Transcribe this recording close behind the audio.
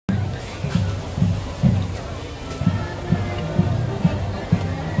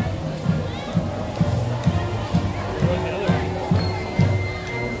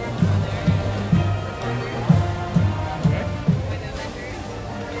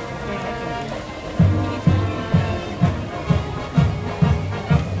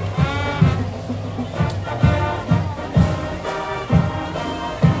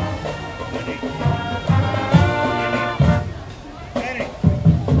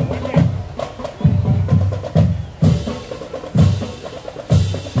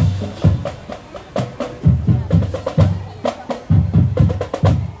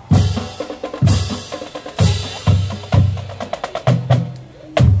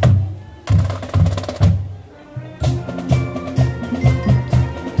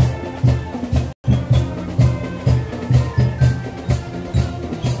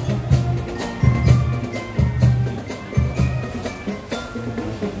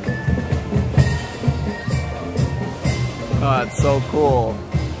Oh, it's so cool.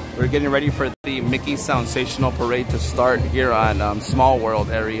 We're getting ready for the Mickey Sensational Parade to start here on Small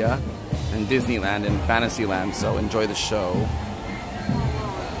World area in Disneyland and Fantasyland, so enjoy the show.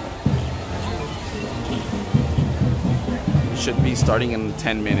 Should be starting in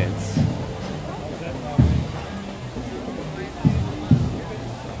 10 minutes.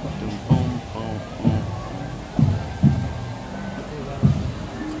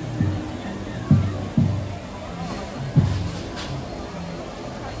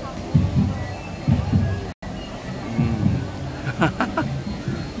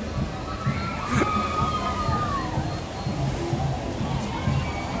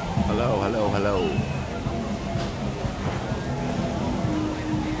 Hello, hello, hello.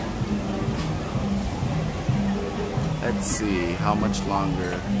 Let's see, how much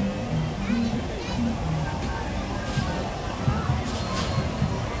longer?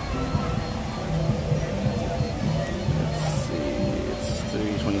 Let's see,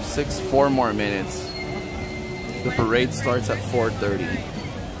 it's 3:26, 4 more minutes. The parade starts at 4:30.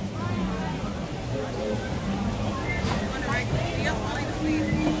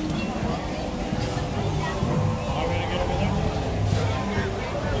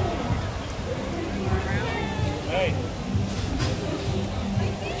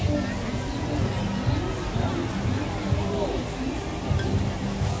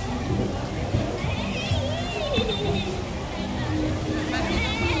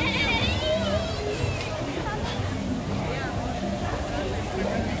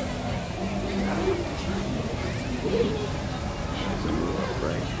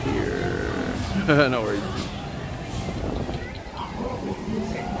 No worries.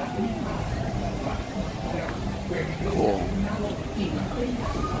 Cool.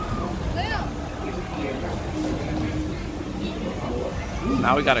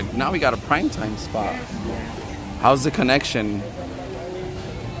 Now we got a prime time spot. How's the connection?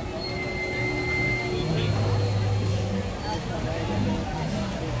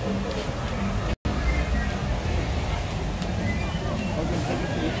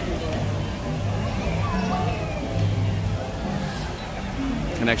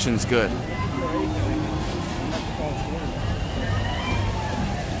 Connection's good.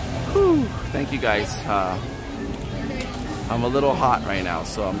 Whew. Thank you guys. I'm a little hot right now,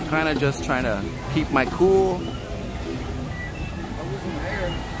 so I'm kind of just trying to keep my cool.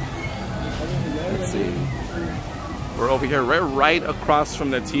 Let's see. We're over here. We're right across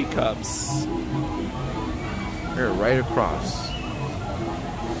from the teacups. We're right across.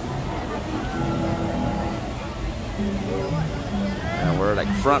 And we're like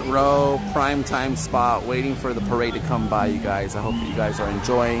front row, prime time spot, waiting for the parade to come by, you guys. I hope you guys are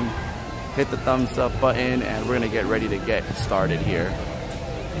enjoying. Hit the thumbs up button, and we're gonna get ready to get started here.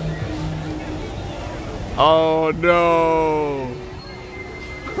 Oh no!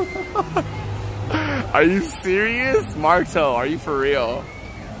 Are you serious? Marto, are you for real?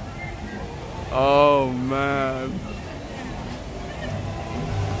 Oh man.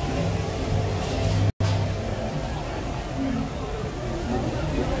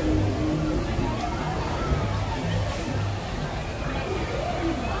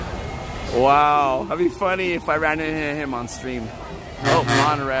 Wow, that'd be funny if I ran into him on stream. Oh,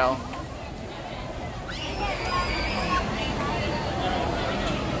 monorail.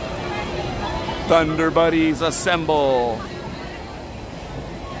 Thunder Buddies, assemble.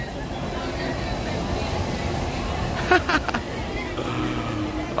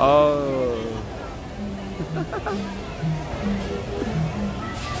 Oh.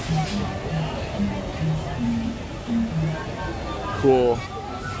 Cool.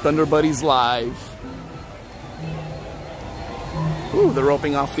 Thunder Buddies live. Ooh, they're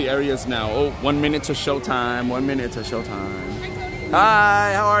roping off the areas now. Oh, 1 minute to showtime. 1 minute to showtime.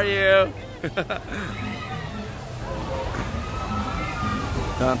 Hi, how are you?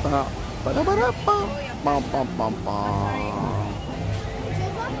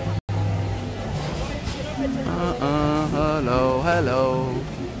 Hello, hello.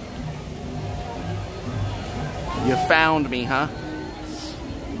 You found me, huh?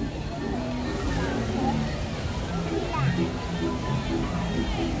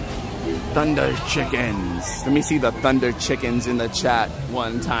 Thunder Chickens. Let me see the Thunder Chickens in the chat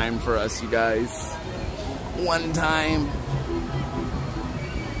one time for us, you guys. One time.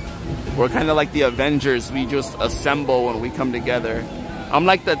 We're kind of like the Avengers. We just assemble when we come together. I'm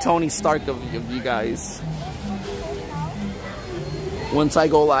like the Tony Stark of you guys. Once I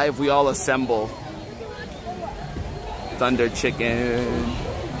go live, we all assemble. Thunder Chicken.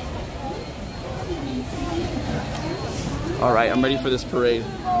 All right, I'm ready for this parade.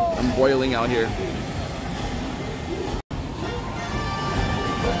 I'm boiling out here.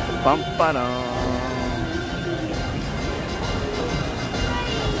 Bum ba dum.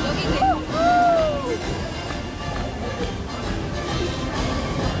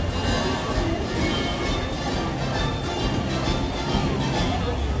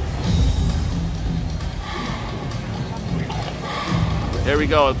 Here we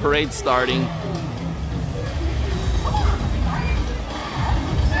go, the parade's starting.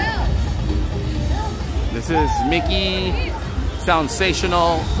 This is Mickey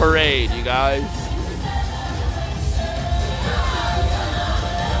Sensational Parade, you guys.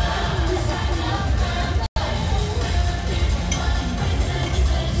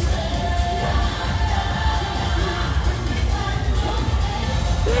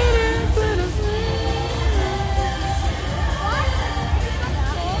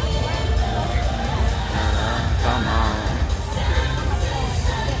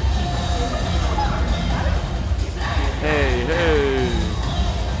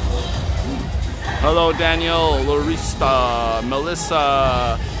 Hello, Daniel, Larista,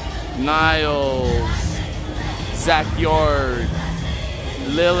 Melissa, Niles, Zach Yord,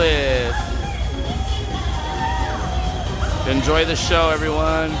 Lilith. Enjoy the show,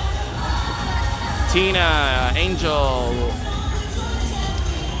 everyone. Tina, Angel.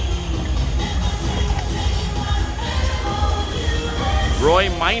 Roy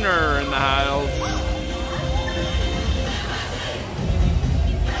Miner in the house.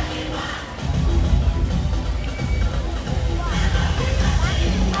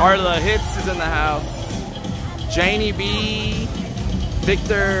 Arla Hits is in the house. Janie B,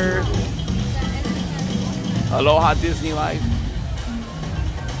 Victor, Aloha Disney Life.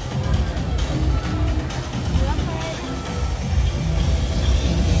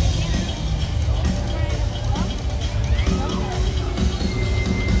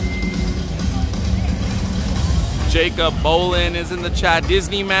 Jacob Bolin is in the chat.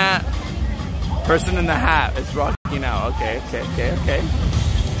 Disney Matt, person in the hat is rocking out. Okay.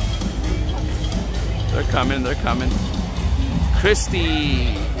 They're coming.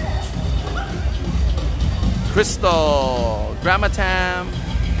 Christy, Crystal, Grandma Tam,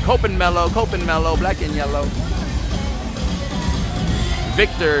 Cope and Mellow, Black and Yellow.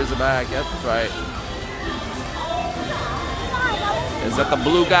 Victor's back, that's right. Is that the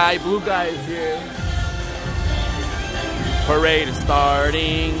blue guy? Blue guy is here. Parade is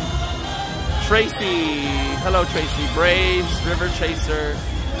starting. Tracy, hello Tracy. Braves, River Chaser,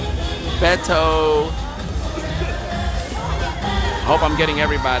 Beto. Hope I'm getting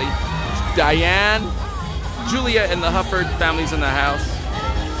everybody. Diane, Julia, and the Hufford family's in the house.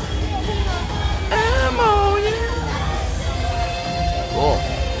 Ammo, yeah. Cool.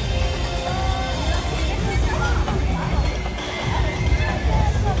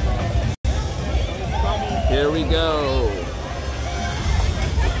 Here we go.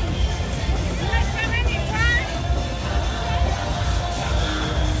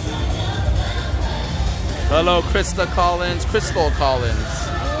 Hello, Krista Collins, Crystal Collins.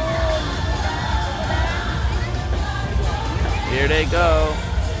 Here they go.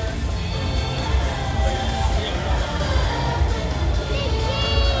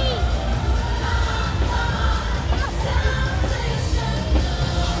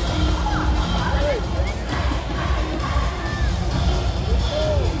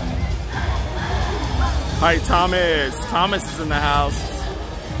 Hi, Thomas. Thomas is in the house.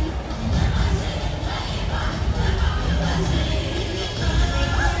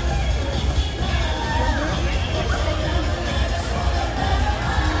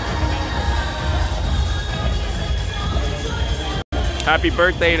 Happy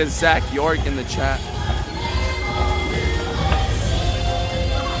birthday to Zach York in the chat.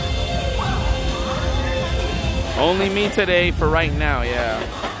 Only me today for right now, yeah.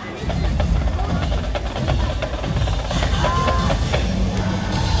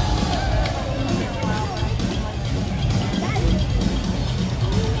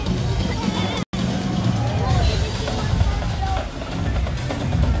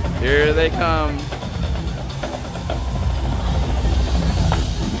 Here they come.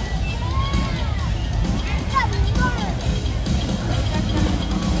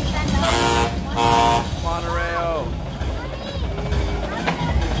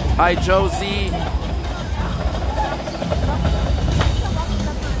 Hi, Josie.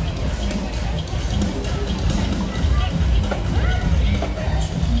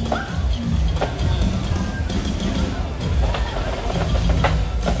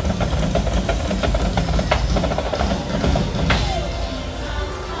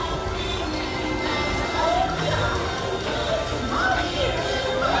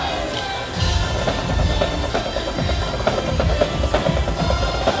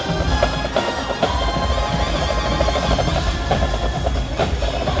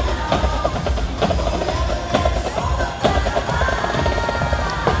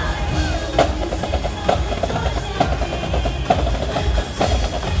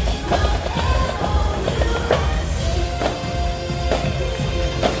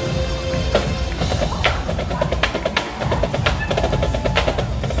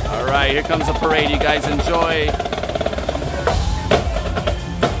 right, here comes the parade. You guys enjoy.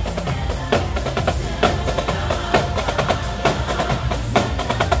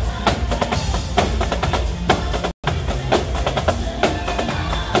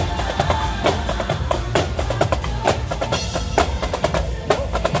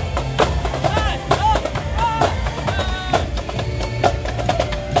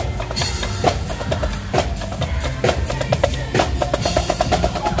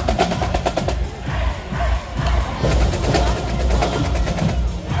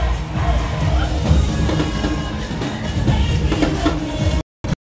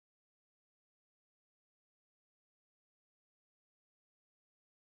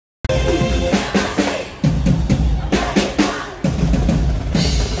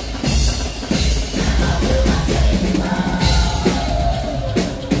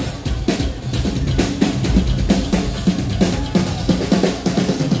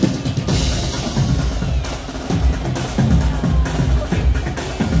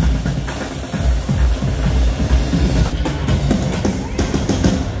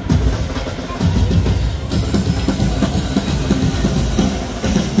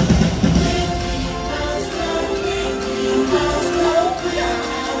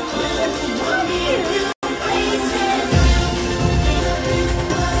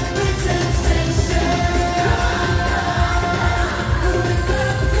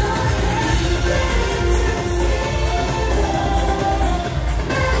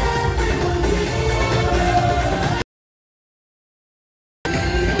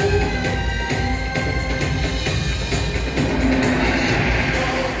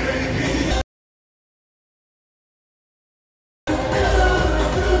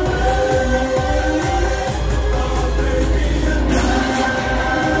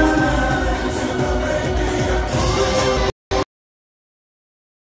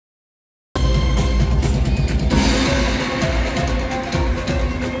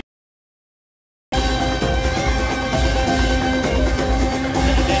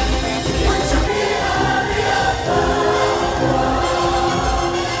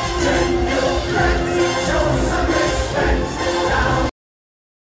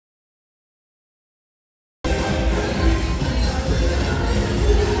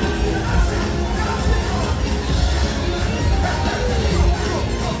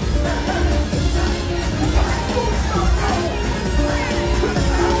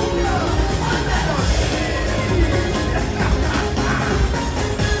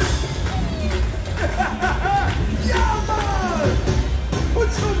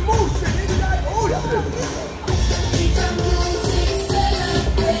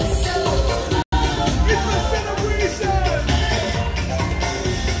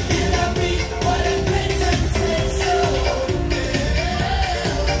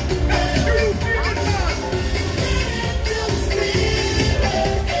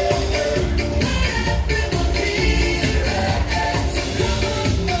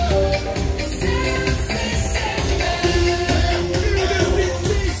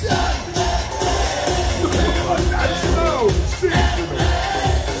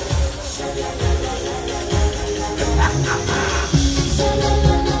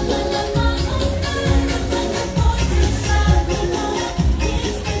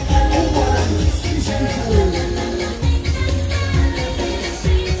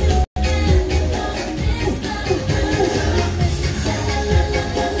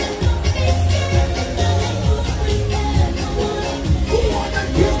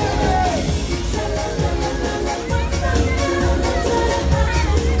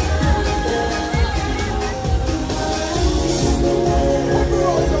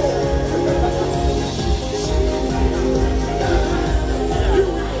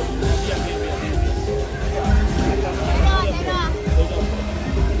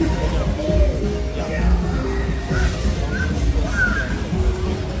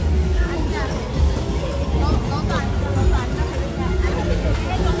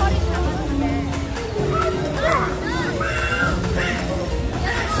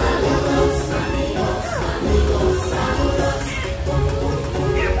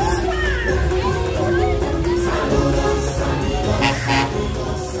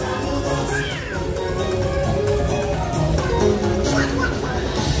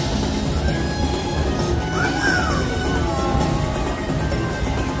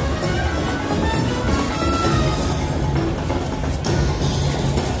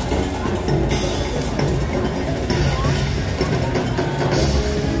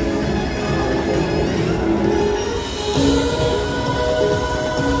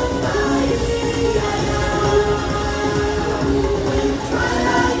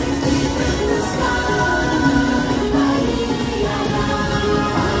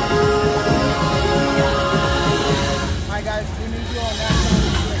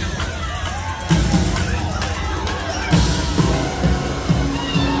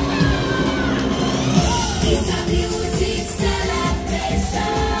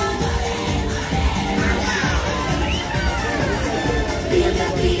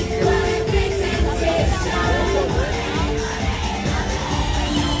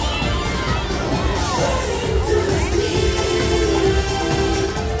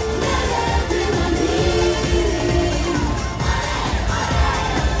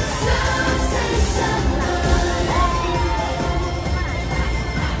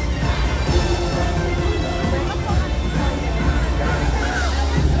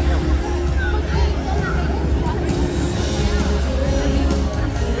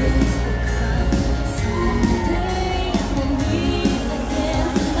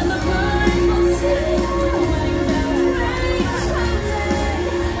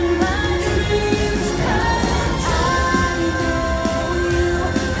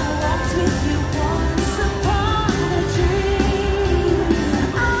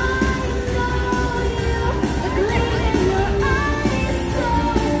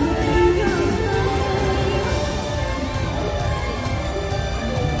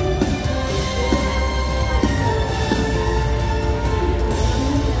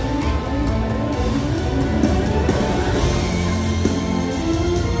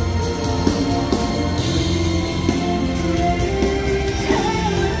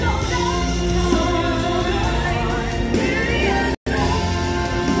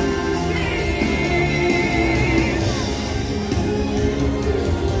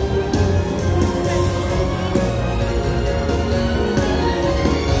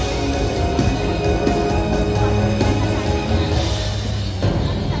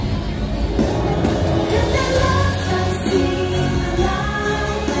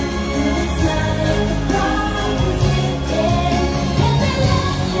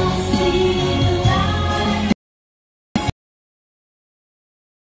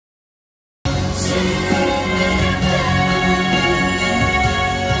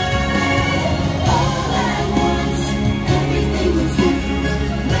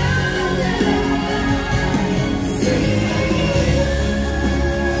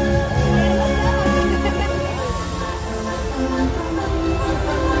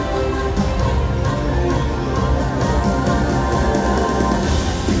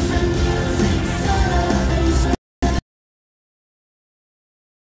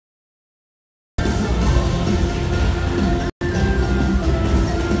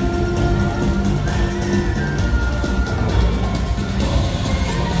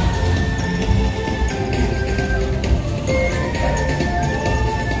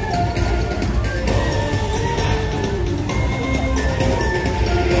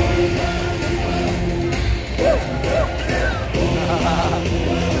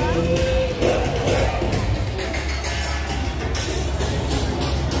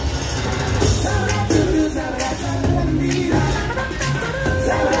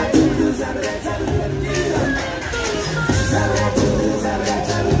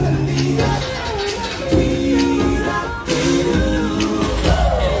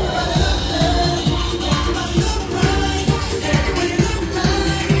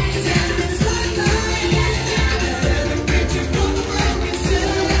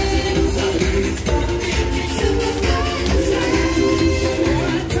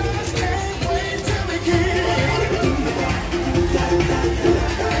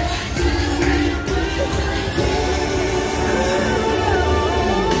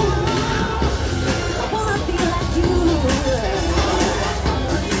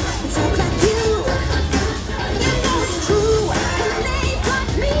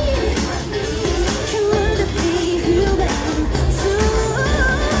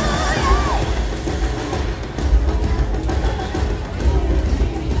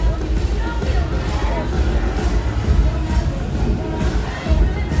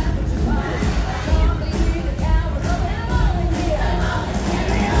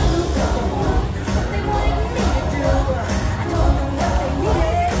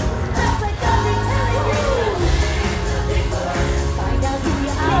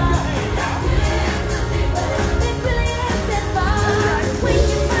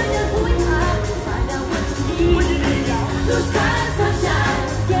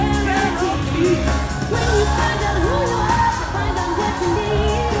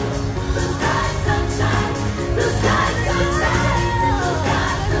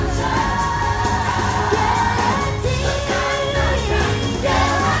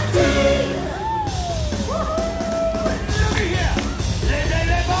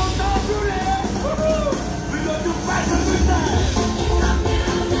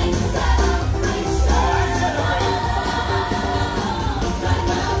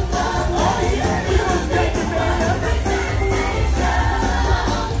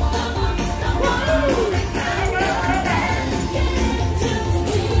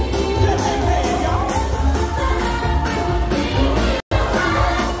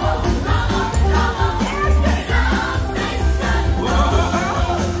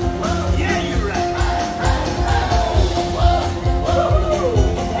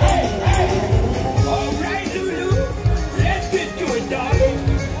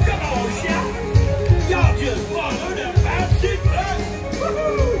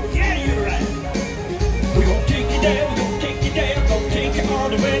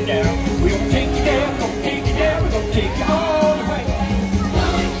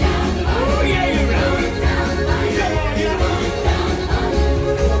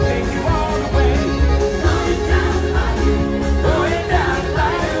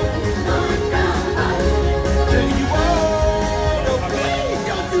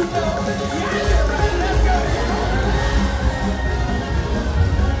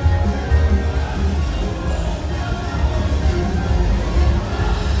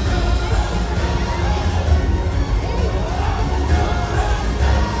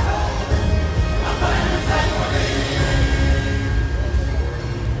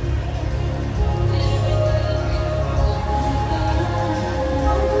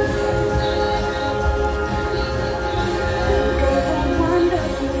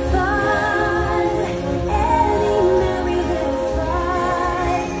 Far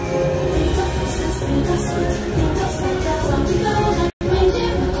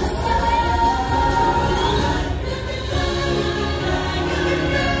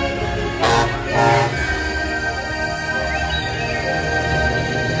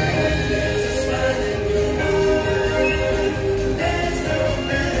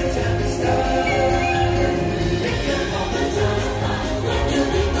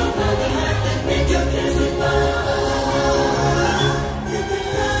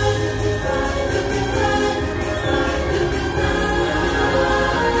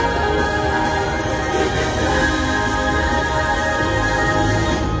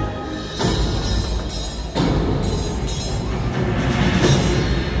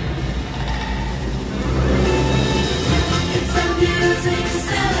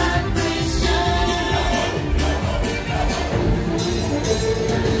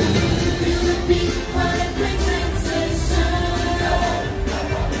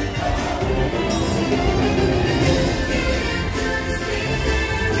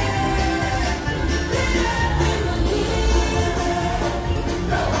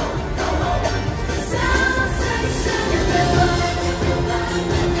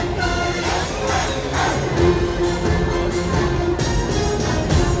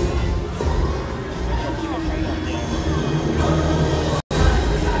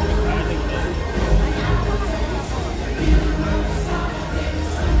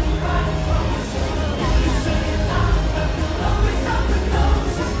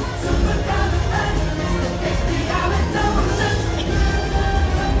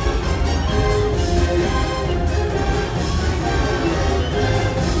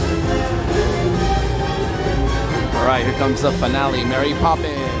comes the finale, Mary Poppins.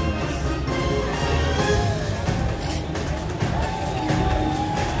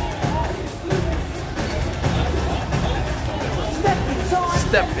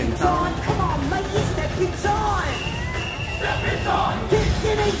 Step in time. Come on, mate, it's step in time. Step in time. Get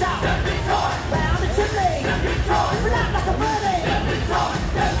your knees up. Step in time. Round the chimney. Step in time. Flat like a birdie. Step in time.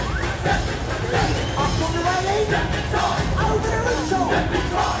 Step in time. Up on the railing. Step in time. Over the rooftop. Step in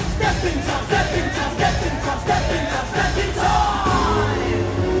time. Step in time. Step in time. Step in time. Step in time. Step in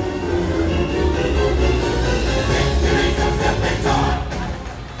time. Get your knees up. Step in time.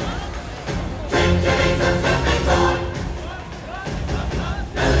 Get your knees up. Step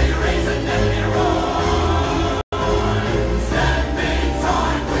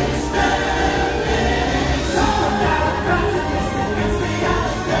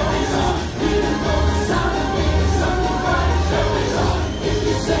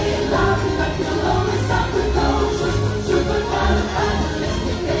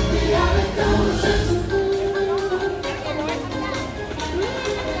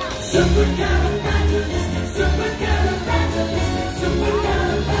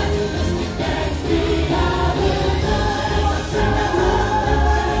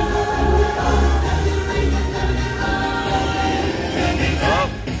in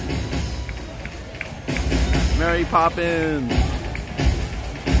time. Mary Poppins.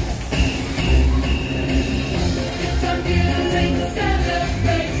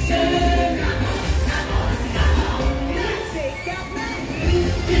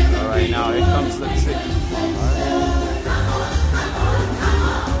 All right, now here comes the trick.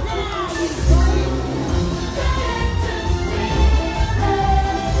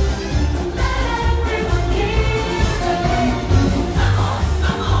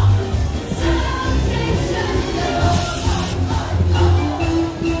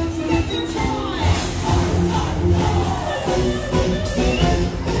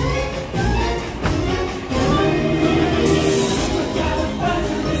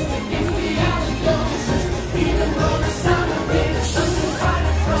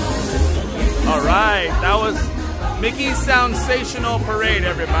 That was Mickey's Soundsational Parade,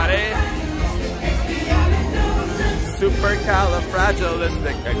 everybody.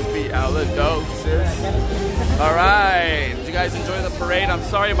 Supercalifragilisticexpialidocious. All right, did you guys enjoy the parade? I'm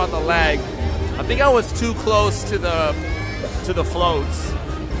sorry about the lag. I think I was too close to the floats.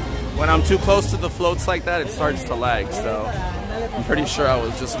 When I'm too close to the floats like that, it starts to lag. So I'm pretty sure I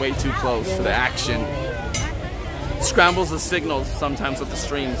was just way too close to the action. It scrambles the signals sometimes with the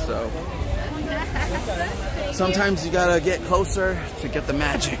stream, so. Sometimes you gotta get closer to get the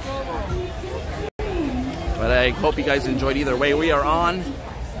magic. But I hope you guys enjoyed either way. We are on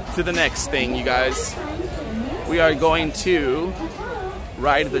to the next thing, you guys. We are going to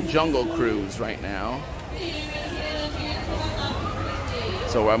ride the Jungle Cruise right now.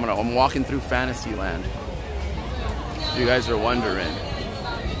 So I'm walking through Fantasyland. If you guys are wondering.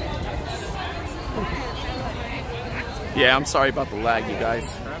 Yeah, I'm sorry about the lag, you guys.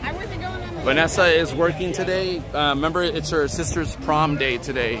 Vanessa is working today. Remember, it's her sister's prom day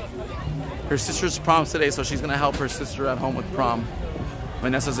today. Her sister's prom's today, so she's gonna help her sister at home with prom.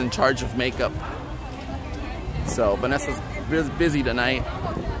 Vanessa's in charge of makeup. So Vanessa's busy tonight.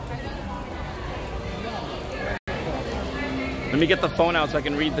 Let me get the phone out so I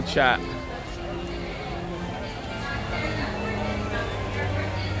can read the chat.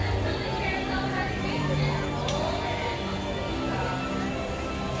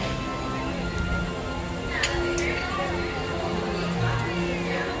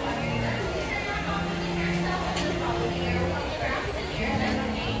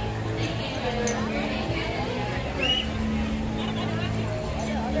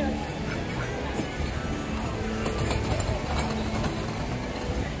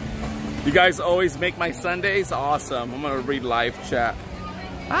 You guys always make my Sundays awesome. I'm gonna read live chat.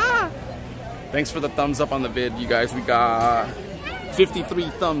 Thanks for the thumbs up on the vid, you guys. We got 53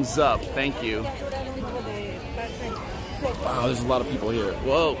 thumbs up. Thank you. Wow, there's a lot of people here.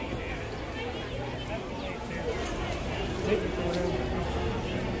 Whoa.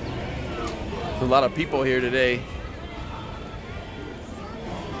 There's a lot of people here today.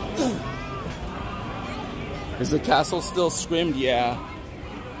 Is the castle still scrimmed? Yeah.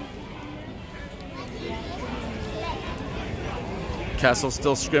 Castle's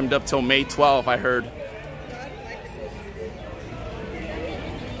still scrimmed up till May 12th, I heard.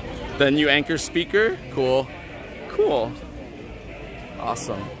 The new anchor speaker? Cool. Cool.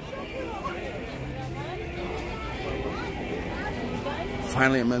 Awesome.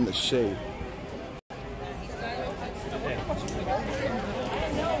 Finally, I'm in the shade.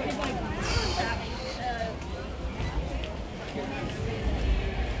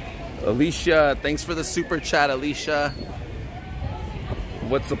 Alicia, thanks for the super chat, Alicia.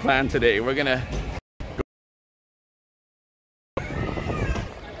 What's the plan today? We're gonna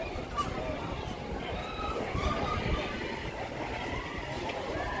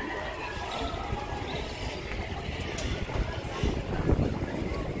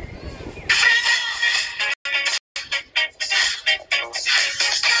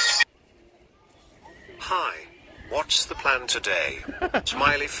Hi, what's the plan today?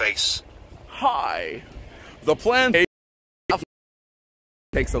 Smiley face. Hi. The plan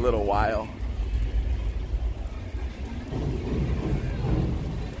takes a little while.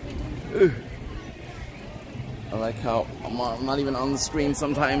 I like how I'm not even on the screen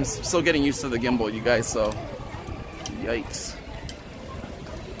sometimes. Still getting used to the gimbal, you guys, so yikes.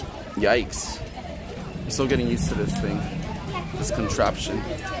 Yikes. I'm still getting used to this thing. This contraption.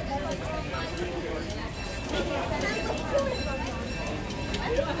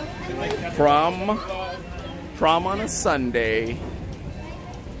 Prom on a Sunday.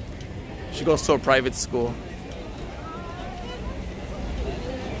 She goes to a private school.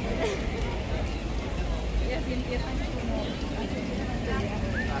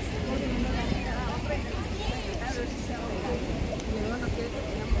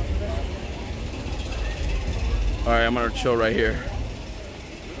 Alright, I'm gonna chill right here.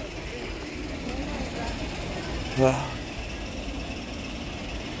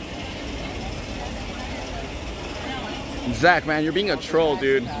 Zach, man, you're being a troll,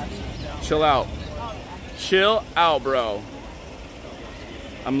 dude. Chill out. Chill out, bro.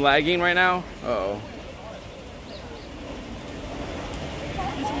 I'm lagging right now? Uh-oh.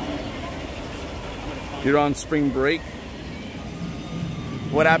 You're on spring break?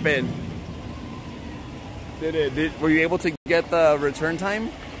 What happened? Were you able to get the return time?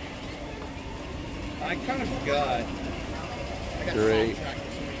 I kind of forgot. I got Great.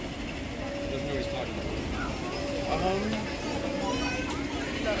 doesn't know what he's talking about.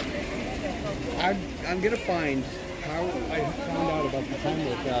 I'm gonna find how I found out about the time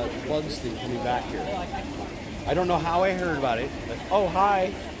with Bugs thing coming back here. I don't know how I heard about it, but oh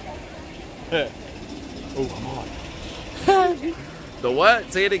hi. Oh come on. The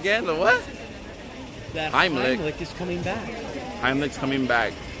what? Say it again. The what? That Heimlich. Heimlich is coming back. Heimlich's coming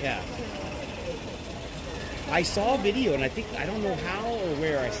back. Yeah. I saw a video, and I don't know how or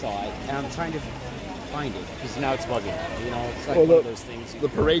where I saw it, and I'm trying to find it because now it's bugging. You know, it's like one of those things. The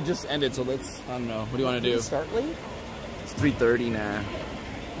parade just ended, so let's. I don't know. What do you want to do? Start late? It's 3:30 now.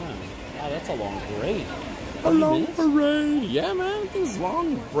 Oh, wow, that's a long parade. A long parade. Yeah, man. Things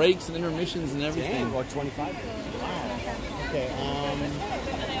long breaks and intermissions and everything. Damn, what 25 minutes? Wow. Okay.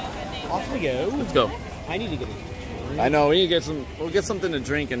 Off we go. Let's go. I need to get a. I know. We need to get some. We'll get something to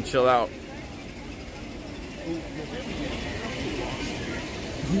drink and chill out.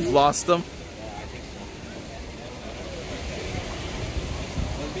 You've lost them.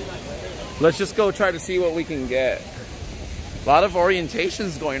 Let's just go try to see what we can get. A lot of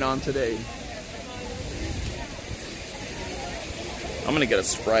orientations going on today. I'm gonna get a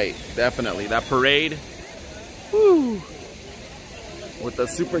Sprite, definitely. That parade, woo! With the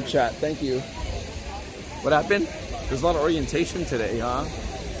super chat, thank you. What happened? There's a lot of orientation today, huh?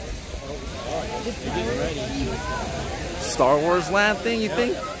 Star Wars land thing, you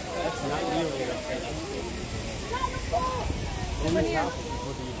think? That's not nearly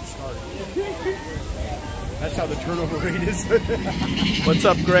That's how the turnover rate is. What's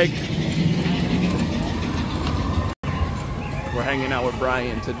up, Greg? We're hanging out with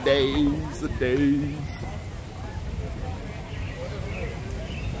Brian. Today's the day.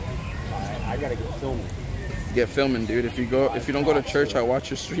 I gotta get filming. Get filming, dude. If you don't go to church, I watch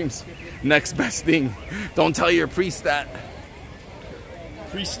your streams. Next best thing. Don't tell your priest that.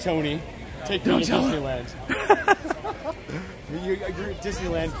 Priest Tony, take me to Disneyland. You're at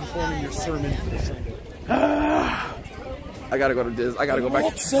Disneyland performing your sermon for the Sunday. I gotta go to Disney. I gotta go back.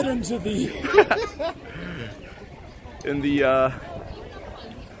 What said unto thee? In the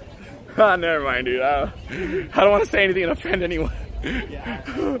never mind, dude. I don't want to say anything and offend anyone. Yeah,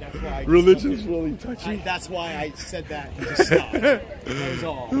 that's why Religion's really touchy. That's why I said that. You just stopped. That was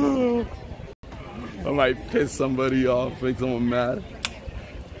all. I might piss somebody off, make someone mad.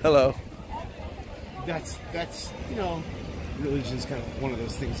 Hello. That's you know, religion's kind of one of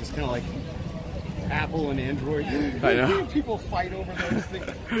those things. It's kind of like Apple and Android. I know. People fight over those things.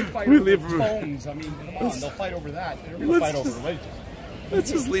 They fight We over live phones. I mean, come on, they'll fight over that. They're going to fight over religion. Let's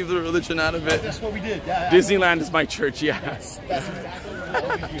just leave the religion out of it. That's what we did. Yeah, Disneyland is my church, yeah. That's exactly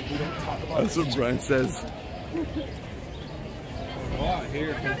what we do. We don't talk about That's what Brian says. A lot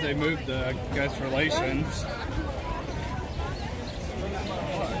here because they moved the guest relations.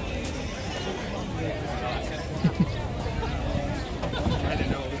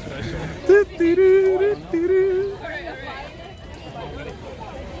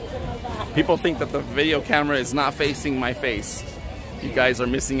 People think that the video camera is not facing my face. You guys are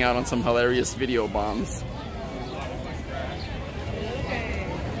missing out on some hilarious video bombs.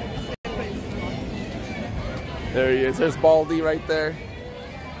 There he is. There's Baldy right there.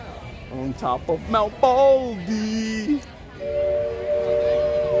 On top of Mount Baldy.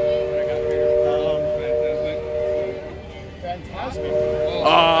 Fantastic. Oh,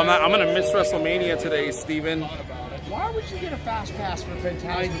 I'm gonna miss WrestleMania today, Steven. Why would you get a fast pass for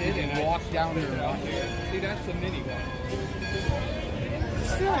Fantastic and walk down there? See, that's the mini one.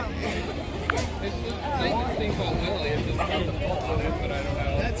 It's not. It's the same as Steamboat Willie. It's just got the bolt on it, but I don't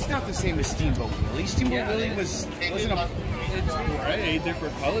know. That's not the same as Steamboat Willie. Steamboat Willie wasn't a. It's gray,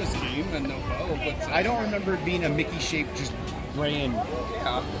 different color scheme, and no bow. But I don't remember it being a Mickey shaped, just gray and.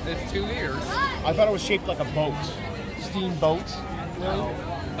 yeah, it's 2 ears. I thought it was shaped like a boat. Steamboat. No,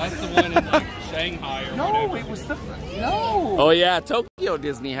 that's the one in like Shanghai or No, whatever. it was the. No. Oh yeah, Tokyo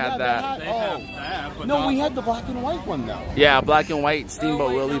Disney had that. They have that, but No, not, we had the black and white one though. Yeah, black and white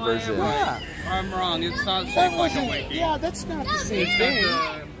Steamboat Willie version. Yeah. I'm wrong. It's not That shaped like a wasn't. wiki. Yeah, that's not the same It's got thing.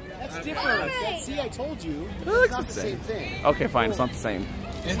 the- That's different. See, I told you. looks It's not the the same thing. Okay, fine. It's not the same.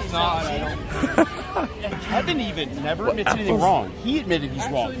 It's not. I don't. Kevin even never admits anything wrong. He admitted he's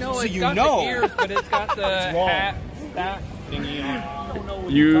wrong. Actually, no, So it's you got know. the ears, but it's got the wrong. hat stack thingy on.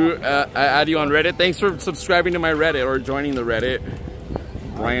 You I add you on Reddit. Thanks for subscribing to my Reddit or joining the Reddit.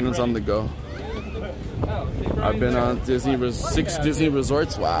 Brian is on the go. I've been on 6 Disney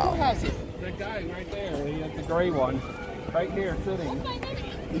resorts. Wow. Has it? The guy right there. He has the gray one. Right here, sitting.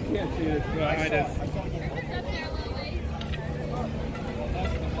 You can't see it. Behind us.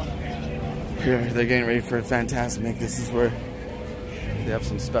 Here, they're getting ready for Fantasmic. This is where they have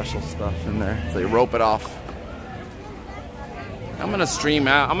some special stuff in there. So they rope it off. I'm gonna stream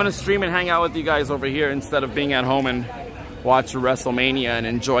out. I'm gonna stream and hang out with you guys over here instead of being at home and watch WrestleMania and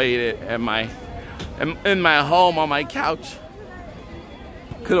enjoy it at in my home on my couch.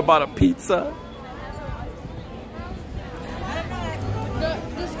 Could have bought a pizza.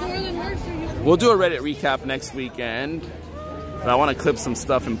 We'll do a Reddit recap next weekend. But I want to clip some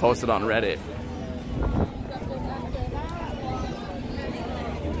stuff and post it on Reddit.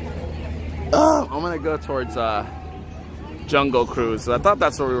 Oh, I'm gonna go towards Jungle Cruise. I thought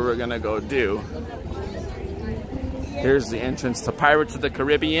that's what we were gonna go do. Here's the entrance to Pirates of the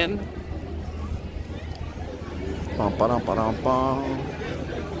Caribbean. Bum, ba-dum, ba-dum, bum.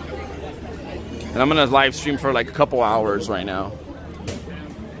 And I'm gonna live stream for like a couple hours right now.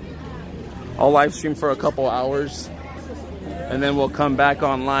 I'll live stream for a couple hours. And then we'll come back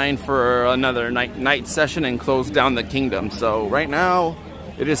online for another night session and close down the kingdom. So right now,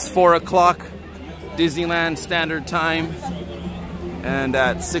 it is 4 o'clock Disneyland Standard Time. And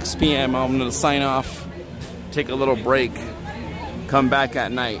at 6 p.m. I'm gonna sign off, take a little break, come back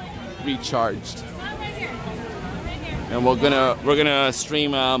at night, recharged. And we're gonna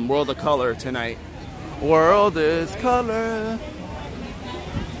stream World of Color tonight. World is color.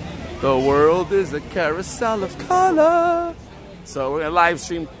 The world is a carousel of color. So we're gonna live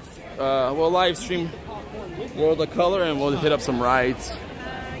stream. We'll live stream World of Color, and we'll hit up some rides.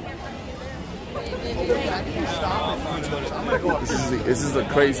 This is a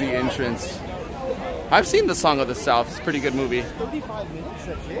crazy entrance. I've seen the Song of the South. It's a pretty good movie. 35 minutes,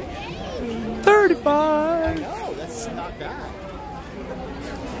 that's it? 35. No, that's not bad.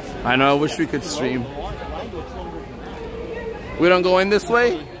 I know. I wish we could stream. We don't go in this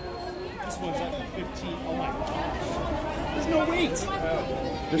way. This one's like 15. Oh my gosh. There's no wait.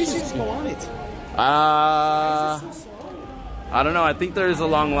 You should just go on it. I don't know. I think there's a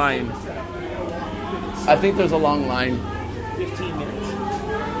long line. I think there's a long line. 15 minutes.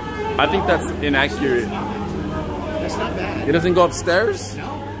 I think that's inaccurate. That's not bad. It doesn't go upstairs?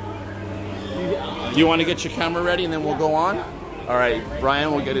 No. Do you want to get your camera ready and then we'll go on? All right,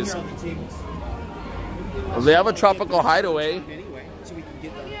 Brian will get his. Well, they have a tropical hideaway. Anyway, so we can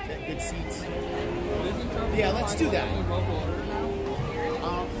get the good seats. Yeah, let's do that.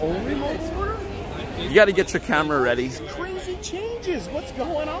 Only remote order? You got to get your camera ready. Crazy changes. What's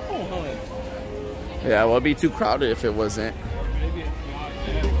going on? Yeah, well, it'd be too crowded if it wasn't.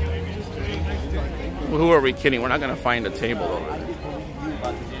 Well, who are we kidding? We're not going to find a table over there.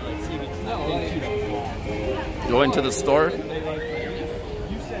 Go into the store.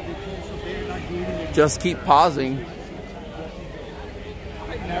 Just keep pausing.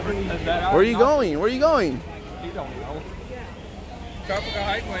 Where are you going? Where are you going? You don't know. Tropical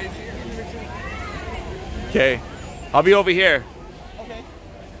Highway's here. Okay, I'll be over here.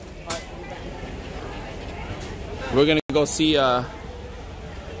 We're gonna go see the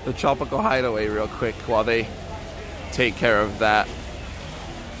Tropical Hideaway real quick while they take care of that.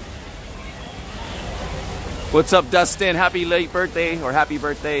 What's up, Dustin? Happy late birthday, or happy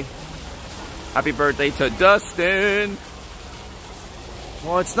birthday. Happy birthday to Dustin.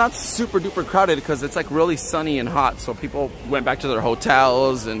 Well, it's not super duper crowded because it's like really sunny and hot, so people went back to their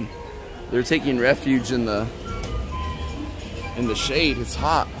hotels and they're taking refuge in the shade. It's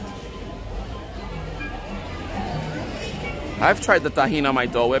hot. I've tried the tahini on my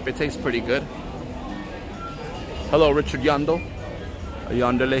Dole Whip. It tastes pretty good. Hello, Richard Yondo.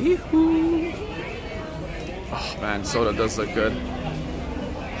 Yondele. Oh man, soda does look good.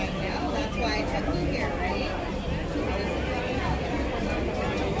 That's why I took you here, right?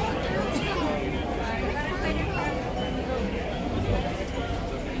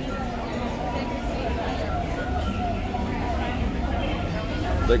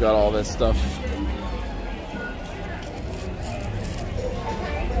 They got all this stuff.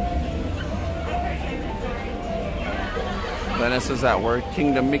 Vanessa's at work.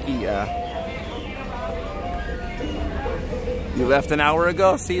 Kingdom Mickey, yeah. You left an hour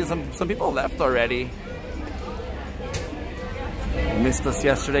ago? See, some people left already. You missed us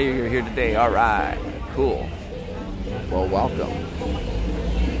yesterday, you're here today. All right, cool. Well, welcome.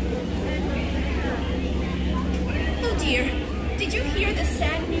 Oh dear, did you hear the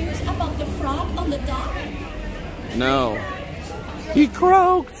sad news about the frog on the dock? No. He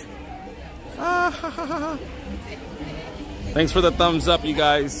croaked. Ah, ha, ha, ha. Thanks for the thumbs up, you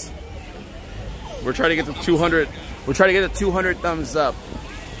guys. We're trying to get to 200. We're trying to get to 200 thumbs up.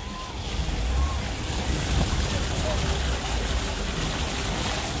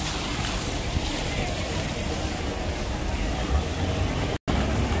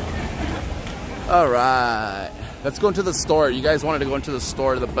 All right, let's go into the store. You guys wanted to go into the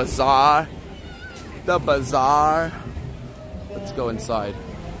store, the bazaar. The bazaar. Let's go inside.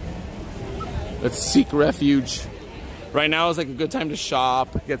 Let's seek refuge. Right now is like a good time to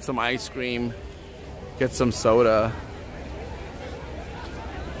shop, get some ice cream, get some soda.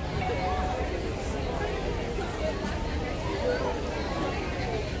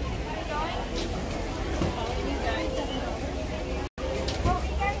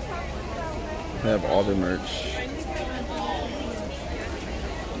 They have all the merch.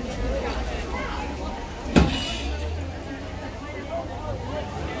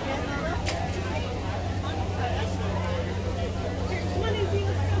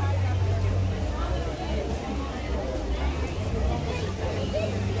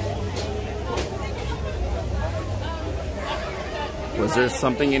 Was there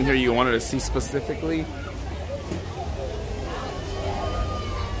something in here you wanted to see specifically?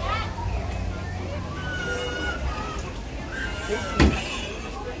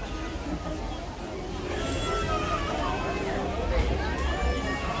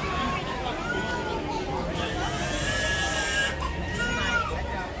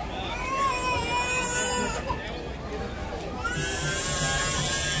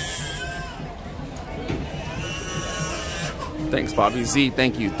 Thanks, Bobby Z.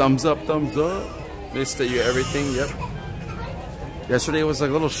 Thank you. Thumbs up, thumbs up. Missed you everything. Yep. Yesterday was like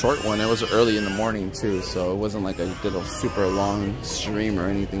a little short one. It was early in the morning too, so it wasn't like I did a super long stream or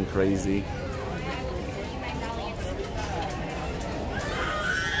anything crazy.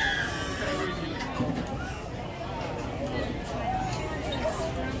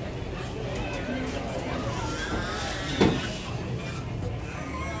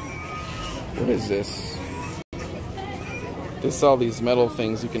 What is this? They sell these metal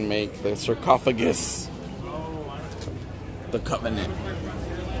things you can make. The sarcophagus. The covenant.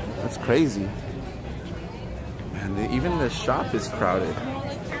 That's crazy. Man, even the shop is crowded.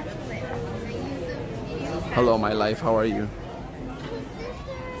 Hello, my life. How are you?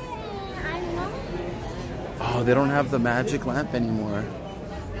 Oh, they don't have the magic lamp anymore.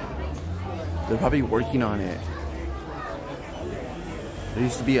 They're probably working on it. There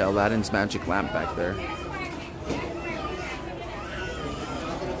used to be Aladdin's magic lamp back there.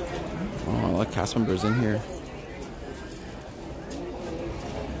 Oh, a lot of cast members in here.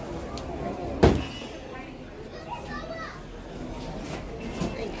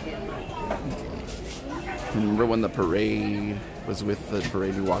 Remember when the parade was with the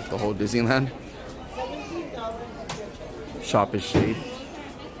parade? We walked the whole Disneyland. Shop is shade.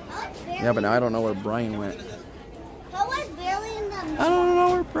 Yeah, but now I don't know where Brian went. I don't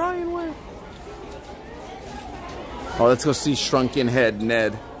know where Brian went. Oh, let's go see Shrunken Head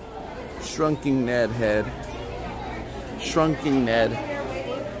Ned. Shrunken Ned head. Shrunken Ned.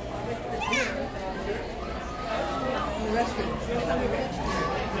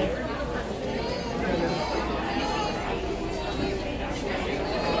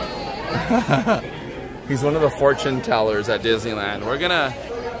 He's one of the fortune tellers at Disneyland.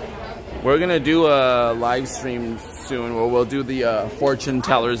 We're gonna do a live stream soon where we'll do the fortune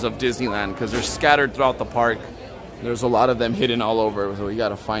tellers of Disneyland, because they're scattered throughout the park. There's a lot of them hidden all over, so we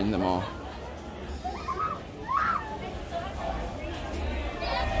gotta find them all.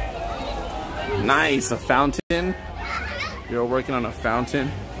 Nice, a fountain. You're working on a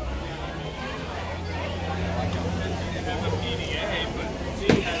fountain.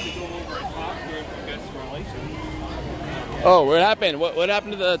 Oh, what happened? What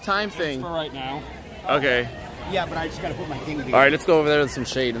happened to the time thing? For right now. Okay. Yeah, but I just gotta put my thing together. All right, let's go over there with some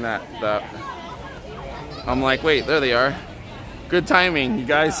shade in that. I'm like, wait, there they are. Good timing, you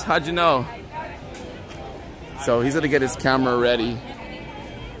guys. How'd you know? So he's gonna get his camera ready.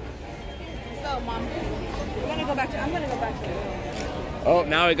 So, Mom, I'm gonna go back to Oh,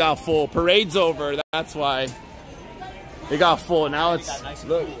 now it got full. Parade's over. That's why it got full. Now it's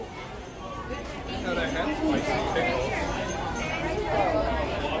look.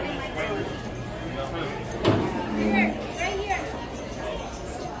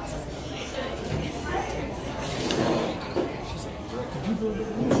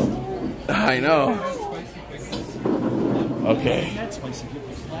 I know. Okay.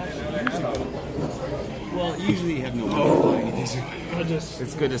 Well, usually you have no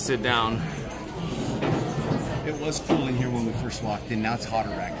It's good to sit down. It was cool in here when we first walked in. Now it's hotter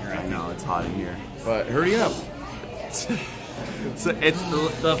back here. I know it's hot in here, but hurry up. So it's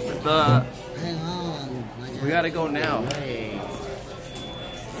the we gotta go now.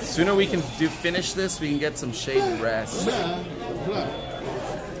 Sooner we can finish this, we can get some shade and rest.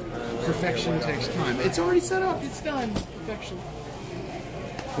 Perfection takes time. It's already set up. It's done. Perfection.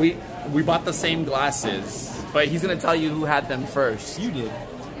 We bought the same glasses, but he's gonna tell you who had them first. You did.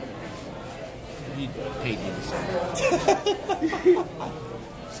 You paid me to say.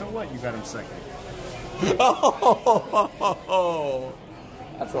 So what? You got him second. Oh,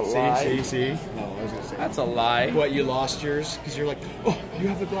 that's a lie. See? No, I was gonna say. That's a lie. What? You lost yours because you're like, oh, you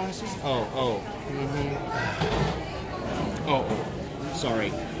have the glasses. Oh. Oh.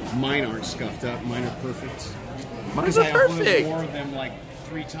 Sorry. Mine aren't scuffed up. Mine are perfect. Mine's are perfect. I wore them like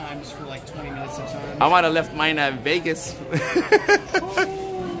 3 times for like 20 minutes at a time. I might have left mine at Vegas.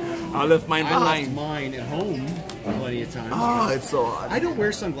 I left mine behind. I left mine at home plenty of times. Oh, it's so hot. I don't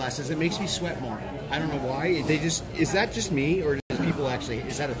wear sunglasses. It makes me sweat more. I don't know why. Is that just me, or does people actually?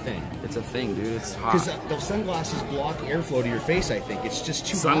 Is that a thing? It's a thing, dude. It's hot. Because those sunglasses block airflow to your face. I think it's just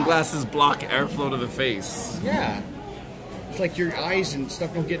too. Sunglasses block airflow to the face. Yeah. It's like your eyes and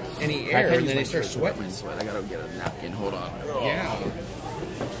stuff don't get any air, and then they start sweating. I gotta get a napkin. Hold on. Yeah.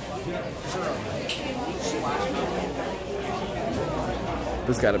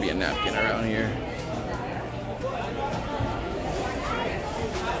 There's gotta be a napkin around here.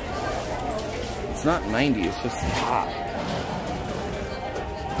 It's not 90, it's just hot.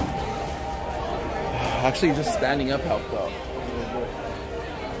 Actually, just standing up helped out.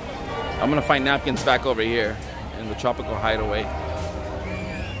 I'm gonna find napkins back over here in the tropical hideaway.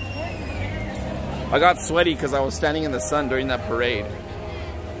 I got sweaty because I was standing in the sun during that parade.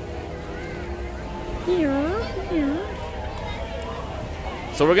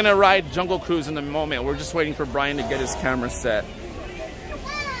 So we're gonna ride Jungle Cruise in a moment. We're just waiting for Brian to get his camera set.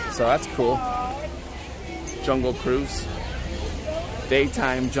 So that's cool. Jungle Cruise.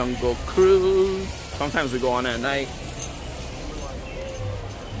 Daytime Jungle Cruise. Sometimes we go on at night.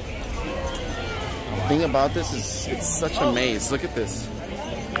 The thing about this is it's such a maze. Look at this.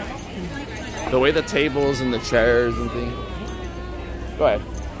 The way the tables and the chairs and things. Go ahead.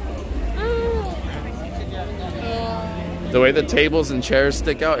 The way the tables and chairs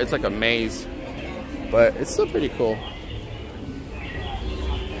stick out, it's like a maze. But it's still pretty cool.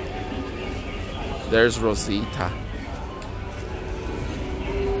 There's Rosita.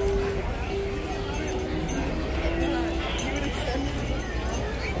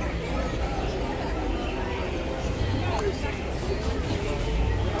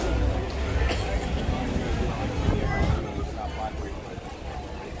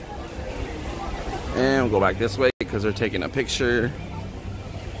 And we'll go back this way because they're taking a picture.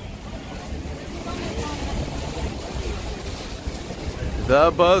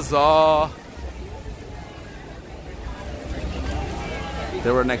 The bazaar.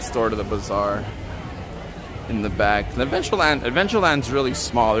 They were next door to the bazaar in the back. The Adventureland's really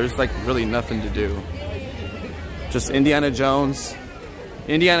small. There's like really nothing to do. Just Indiana Jones,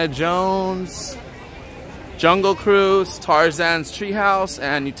 Jungle Cruise, Tarzan's Treehouse,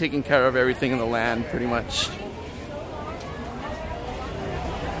 and you're taking care of everything in the land pretty much.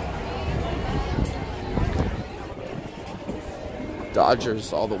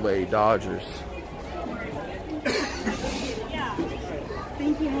 Dodgers all the way, Dodgers.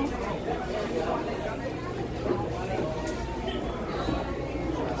 Thank you.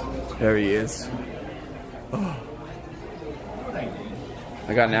 There he is. Oh.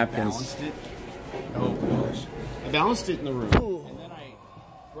 I got napkins. Balanced it. Oh gosh. I balanced it in the room. And then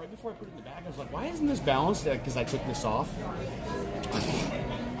right before I put it in the bag, I was like, why isn't this balanced? Because I took this off.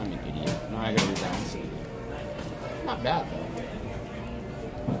 I'm an idiot. Now I gotta rebalance it. Not bad though.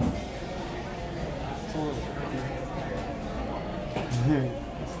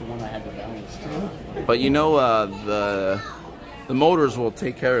 That's the one I had to balance too. But you know, the motors will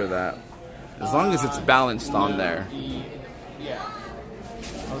take care of that. As long as it's balanced on there. Yeah.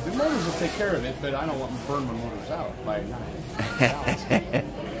 The motors will take care of it, but I don't want to burn my motors out by not.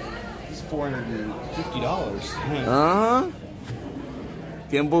 It's $450.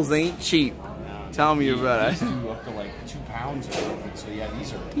 Gimbals ain't cheap. Tell me about it. These do up to like 2 pounds or something. So yeah,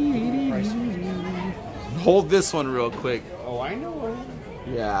 these are pricey. Hold this one real quick. Oh, I know.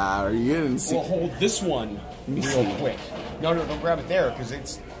 Yeah, you didn't see. We'll hold this one real quick. No, don't grab it there because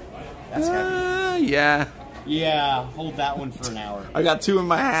that's heavy. Yeah. Yeah, hold that one for an hour. I got 2 in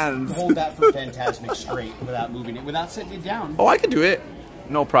my hands. Hold that for Fantasmic straight without moving it, without setting it down. Oh, I can do it.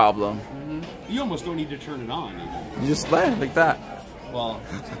 No problem. You almost don't need to turn it on. You just lay it like that. Well,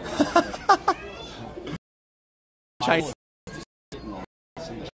 Chinese.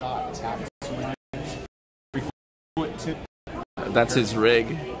 That's his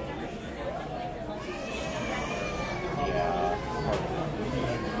rig.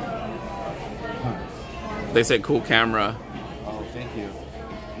 They said cool camera. Oh, thank you.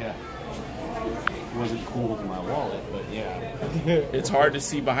 Yeah. It wasn't cool to my wallet, but yeah. It's hard to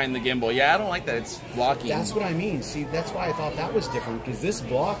see behind the gimbal. Yeah, I don't like that. It's blocking. That's what I mean. See, that's why I thought that was different because this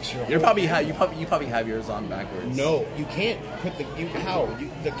blocks your. You probably have yours on backwards. No, you can't put the the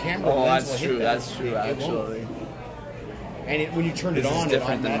camera. Oh, lens that's will true. hit that. That's true. It Actually, won't. And when you turn it This is on,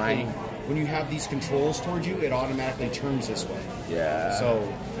 different it than automatically. mine. When you have these controls towards you, it automatically turns this way. yeah. So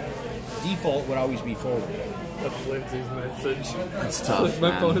default would always be forward. That's Lindsay's message. It's tough, My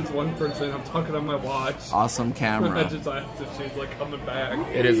man. phone is 1%. I'm talking on my watch. Awesome I camera. just asked if she's like coming back.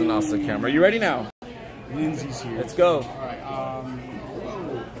 It is an awesome camera. You ready now? Lindsay's here. Let's go. All right.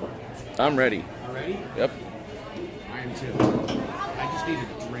 I'm ready. All ready? Yep. I am too. I just needed a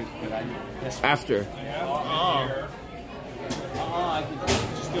drink, but I guess After. I could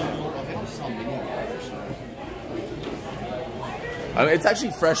just go. I'll get something. I mean, it's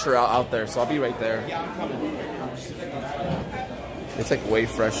actually fresher out there, so I'll be right there. Yeah, I'm coming. It's like way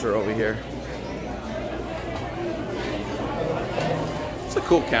fresher over here. It's a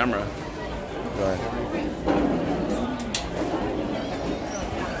cool camera. Go ahead.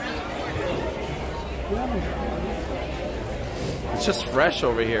 It's just fresh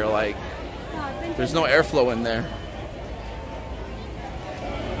over here, like there's no airflow in there.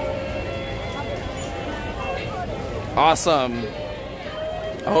 Awesome.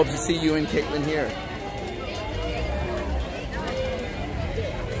 I hope to see you and Caitlin here.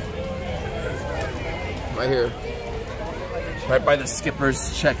 Right here. Right by the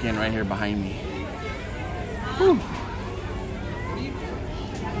skipper's check-in right here behind me. Whew.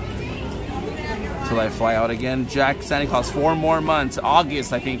 Till I fly out again. Jack, Santa Claus, 4 more months.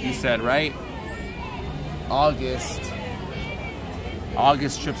 August, I think you said, right? August.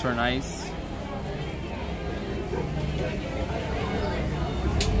 August trips are nice.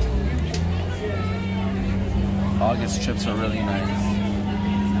 August trips are really nice.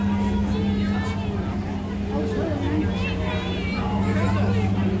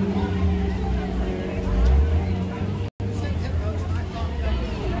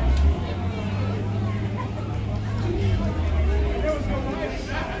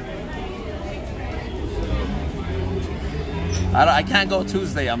 I can't go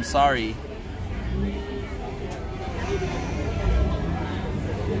Tuesday, I'm sorry.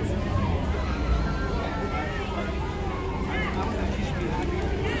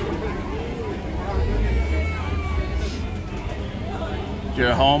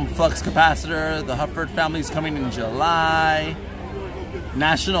 Your home flux capacitor. The Hufford family's coming in July.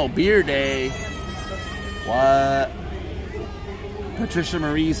 National Beer Day. What? Patricia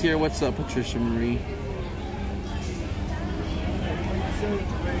Marie's here. What's up, Patricia Marie?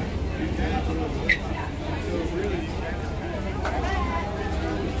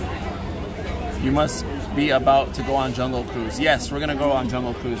 You must be about to go on Jungle Cruise. Yes, we're gonna go on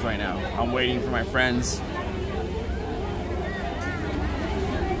Jungle Cruise right now. I'm waiting for my friends.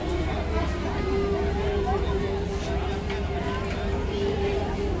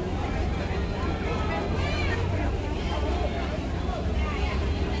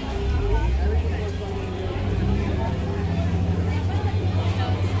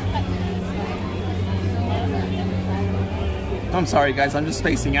 I'm sorry, guys. I'm just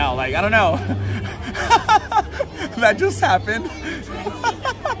spacing out. Like, I don't know. That just happened.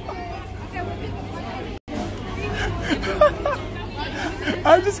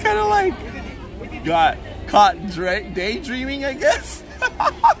 I just kind of like got caught daydreaming, I guess.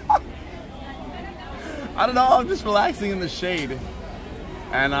 I don't know. I'm just relaxing in the shade.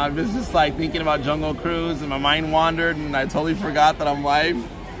 And I was just like thinking about Jungle Cruise, and my mind wandered, and I totally forgot that I'm live.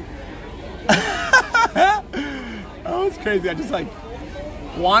 Oh, it's crazy. I just like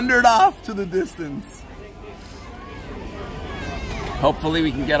wandered off to the distance. Hopefully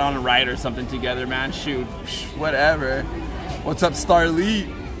we can get on a ride or something together, man. Shoot, whatever. What's up, Starlee?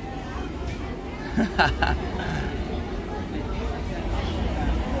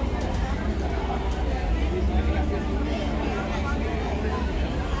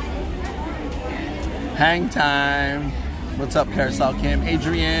 Hang time. What's up, Carousel Kim?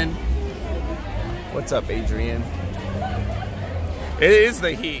 Adrian. What's up, Adrian? It is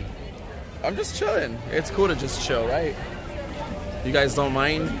the heat. I'm just chilling. It's cool to just chill, right? You guys don't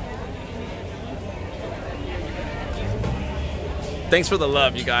mind? Thanks for the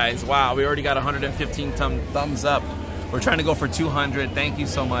love, you guys. Wow, we already got 115 thumbs up. We're trying to go for 200. Thank you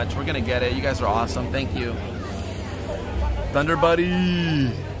so much. We're gonna get it. You guys are awesome. Thank you. Thunder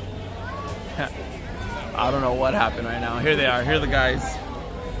Buddy. I don't know what happened right now. Here they are. Here are the guys.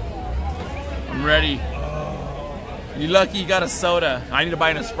 I'm ready. You lucky you got a soda. I need to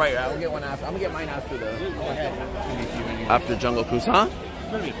buy a Sprite. I'll get one after. I'm gonna get mine after the. Go ahead. After Jungle Cruise, huh?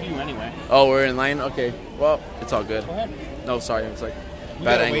 There's gonna be a few anyway. Oh, we're in line? Okay. Well, it's all good. Go ahead. No, sorry. It's like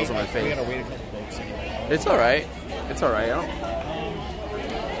bad angles on my face. We gotta wait a couple folks anyway. It's alright. It's alright. I don't...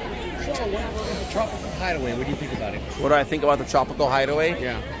 So, Tropical Hideaway, what do you think about it? What do I think about the Tropical Hideaway?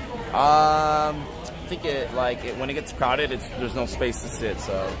 Yeah. I think when it gets crowded, there's no space to sit,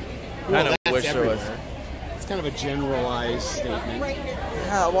 so Well, kind of wish there was. It's kind of a generalized statement.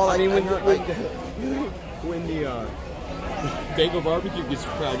 Yeah, well, I mean, when the bagel barbecue gets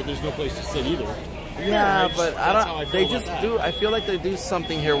crowded, there's no place to sit either. Yeah, but I don't. They just do. I feel like they do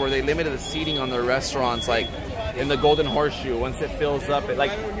something here where they limited the seating on their restaurants, like in the Golden Horseshoe. Once it fills up,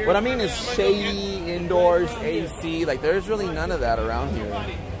 like what I mean is shady indoors, AC. Like there's really none of that around here.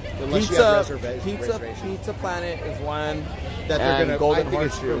 Pizza Planet is one. That they're gonna. Golden I think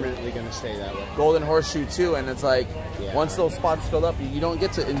it's Horseshoe. permanently gonna stay that way. Golden Horseshoe too, and it's like once those spots fill up, you don't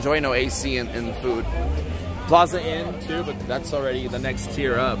get to enjoy no AC in the food. Plaza Inn too, but that's already the next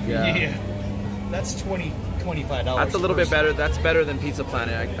tier up. Yeah. That's $25. That's a little bit better. That's better than Pizza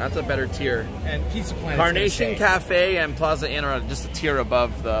Planet. That's a better tier. And Pizza Planet. Carnation Cafe and Plaza Inn are just a tier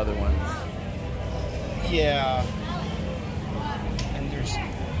above the other ones. Yeah. And there's.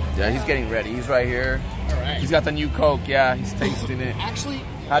 Yeah, he's getting ready. He's right here. All right. He's got the new Coke. Yeah, he's tasting it. Actually,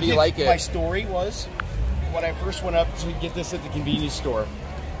 how do you like it? My story was when I first went up to get this at the convenience store.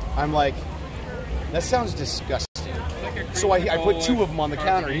 I'm like, that sounds disgusting. So I put 2 of them on the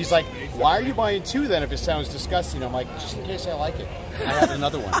counter. He's like, why are you buying 2 then if it sounds disgusting? I'm like, just in case I like it. I have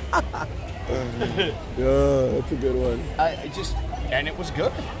another one. Yeah, that's a good one. And it was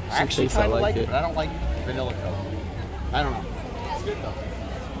good. I actually kind of like it, but I don't like vanilla Coke. I don't know. It's good though.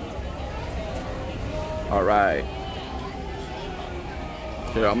 All right.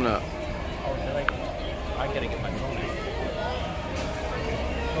 Here, I'm gonna. I gotta get my phone out.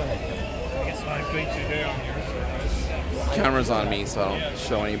 Go ahead. I guess 5.2 on yours. Camera's on me, so I don't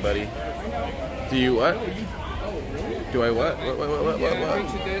show anybody. Do you what? Do I what? What? No,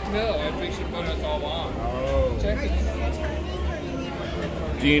 I think she put us all on. Oh. Check it.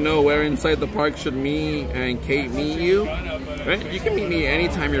 Do you know where inside the park should me and Kate meet you? Right? You can meet me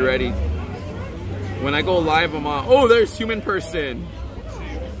anytime you're ready. When I go live, I'm on. Oh, there's human person.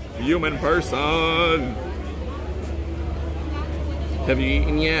 Human person. Have you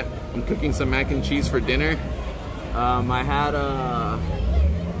eaten yet? I'm cooking some mac and cheese for dinner. I had a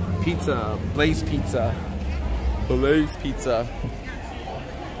pizza, Blaze Pizza. Blaze Pizza.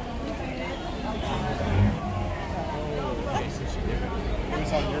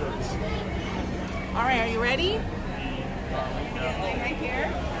 All right, are you ready? Right here.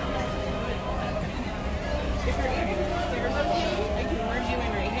 If you're eating the stairs up here, we're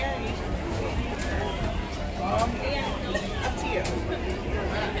doing right here. Up to you.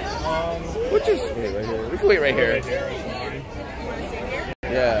 We'll just wait right here. We can wait right here. You want to sit here?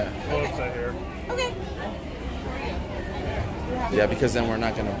 Yeah. Okay. Yeah, because then we're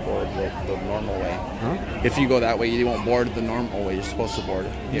not going to board the normal way. Huh? If you go that way, you won't board the normal way. You're supposed to board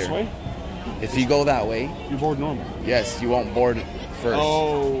here. This way? If you go that way, you board normal. Yes, you won't board first.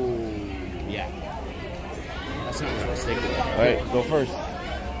 Oh, yeah. That's not what I was thinking. All right, go first.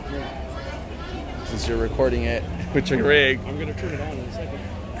 Since you're recording it. With your rig. I'm gonna turn it on in a second.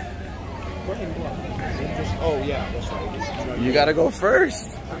 Oh yeah, that's right. You gotta go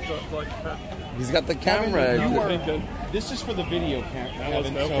first. He's got the camera. This is for the video camera.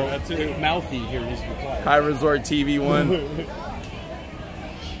 So mouthy here is required. High Resort TV 1.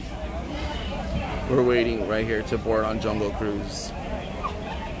 We're waiting right here to board on Jungle Cruise.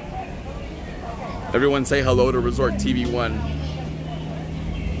 Everyone say hello to Resort TV 1.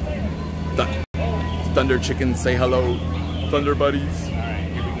 Thunder Chickens say hello. Thunder Buddies.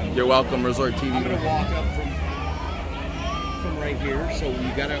 Alright, here we go. You're welcome, Resort TV. I'm gonna walk up from right here, so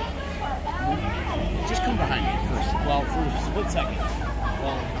you gotta just come behind me first. Well, for a split second.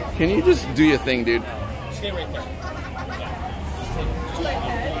 Well, Can you just do your thing, dude? stay right there. Yeah.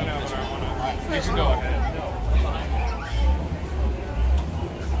 You should go ahead.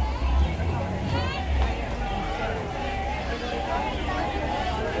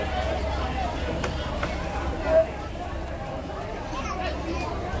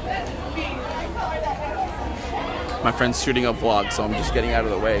 My friend's shooting a vlog, so I'm just getting out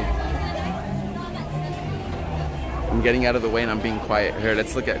of the way. I'm getting out of the way and I'm being quiet. Here,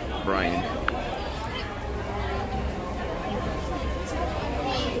 let's look at Brian.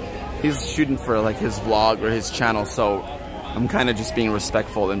 He's shooting for like his vlog or his channel, so I'm kind of just being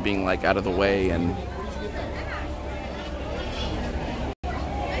respectful and being like out of the way and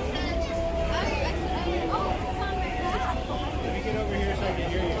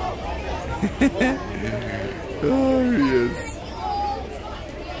oh, he is.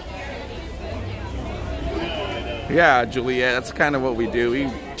 Yeah, Juliet, that's kind of what we do.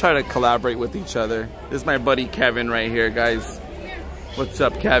 We try to collaborate with each other. This is my buddy Kevin right here, guys. What's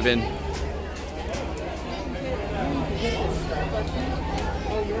up, Kevin?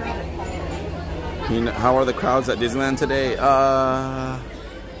 You know, how are the crowds at Disneyland today?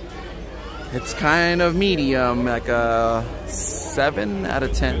 It's kind of medium, like a 7 out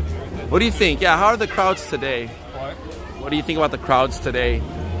of 10. What do you think? Yeah, how are the crowds today? What do you think about the crowds today?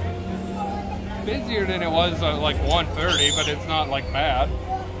 Busier than it was like 1:30, but it's not like bad.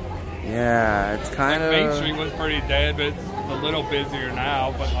 Yeah, it's kind of... Main Street was pretty dead, but it's a little busier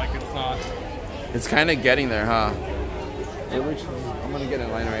now, but like it's not... It's kind of getting there, huh? I'm gonna get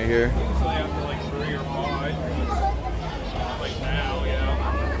in line right here. Usually after like 3 or 5. Like now,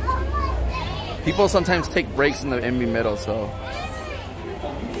 yeah. People sometimes take breaks in the middle, so...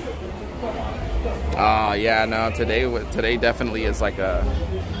 yeah, no, today definitely is like a...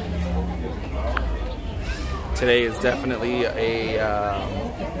 Today is definitely a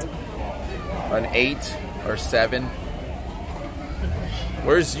an 8 or 7.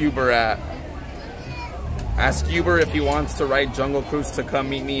 Where's Uber at? Ask Uber if he wants to ride Jungle Cruise to come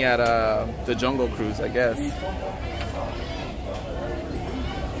meet me at the Jungle Cruise, I guess.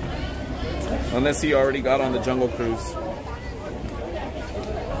 Unless he already got on the Jungle Cruise.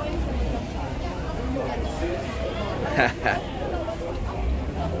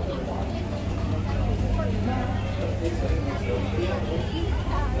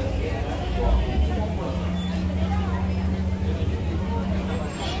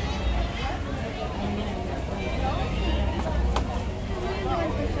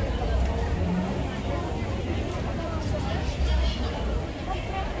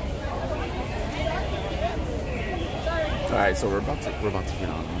 Alright, so we're about to get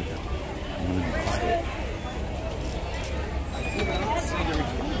on. I'm gonna be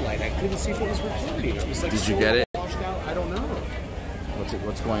quiet. I couldn't see if it was recording. It was like Did you get it? washed out. I don't know.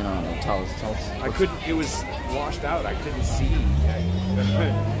 What's going on? Tell us. I couldn't. It was washed out. I couldn't see.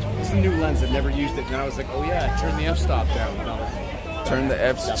 It's a new lens. I've never used it, and I was like, oh yeah, turn the f-stop down. Turn the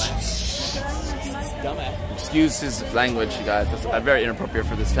F. Dumbass. Excuse his language, you guys. That's very inappropriate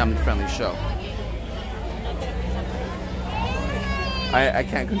for this family-friendly show. I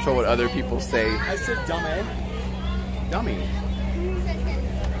can't control what other people say. I said dumbass. Dummy.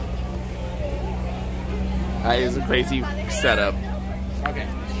 It's a crazy setup. Okay,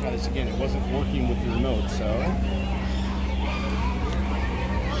 let's try this again. It wasn't working with the remote, so...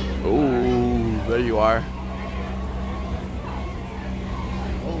 Ooh, there you are.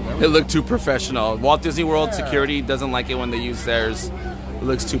 It looked too professional. Walt Disney World security doesn't like it when they use theirs. It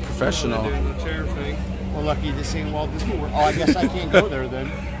looks too professional. Doing the chair thing. Well, lucky this ain't Walt Disney World. Oh, I guess I can't go there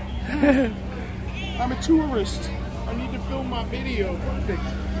then. I'm a tourist. I need to film my video. Perfect.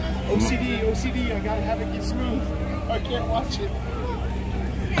 OCD, I gotta have it get smooth. I can't watch it.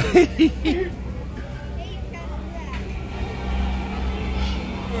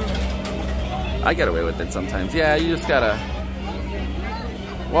 I get away with it sometimes. Yeah, you just gotta.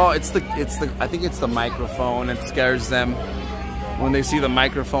 Well, I think it's the microphone. It scares them when they see the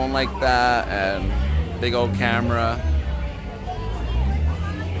microphone like that, and Big old camera.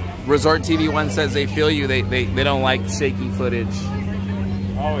 Resort TV One says they feel you. They don't like shaky footage.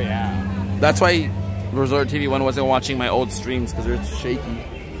 Oh yeah. That's why Resort TV One wasn't watching my old streams because they're shaky.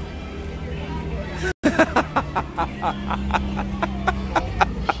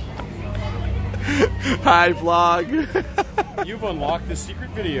 Hi vlog. You've unlocked the secret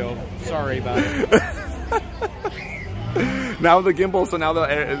video. Sorry about it. Now the gimbal, so now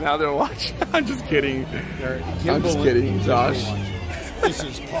they're watching. I'm just kidding. I'm just kidding, Josh. This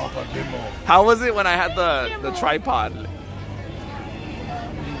is Papa Gimbal. How was it when I had the tripod?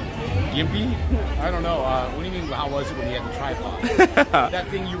 Gimpy? I don't know. What do you mean, how was it when you had the tripod? That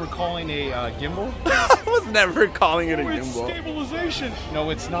thing you were calling a gimbal? I was never calling it a It's gimbal. stabilization. No,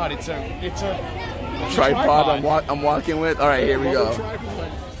 it's not. It's a Tripod I'm walking with. All right, here we go.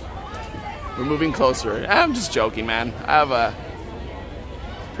 We're moving closer. I'm just joking, man. I have a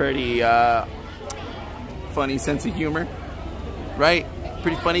pretty funny sense of humor, right?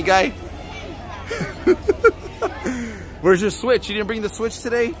 Pretty funny guy. Where's your Switch? You didn't bring the Switch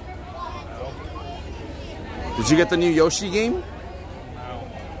today? Did you get the new Yoshi game?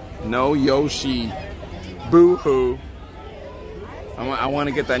 No Yoshi. Boo-hoo. I want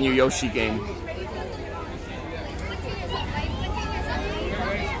to get that new Yoshi game.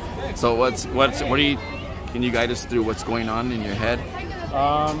 So what are you, can you guide us through what's going on in your head?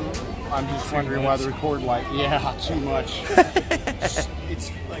 I'm just wondering why the record light. Yeah, too much.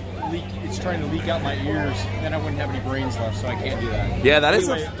 It's like it's trying to leak out my ears. Then I wouldn't have any brains left, so I can't do that. Yeah,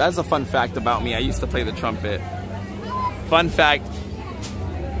 that's a fun fact about me. I used to play the trumpet. Fun fact,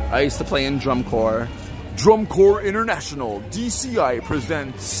 I used to play in drum corps. Drum Corps International, DCI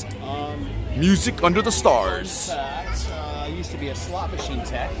presents Music Under the Stars. I used to be a slot machine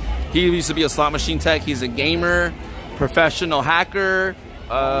tech. He used to be a slot machine tech. He's a gamer, professional hacker.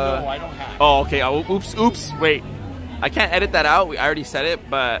 No, I don't hack. Oh, okay. Oh, oops. Wait, I can't edit that out. I already said it,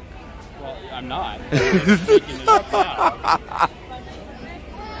 but. Well, I'm not. I'm just making it up now.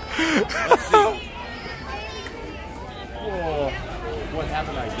 Let's see. Oh, what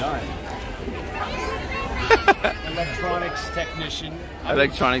haven't I done? Electronics technician.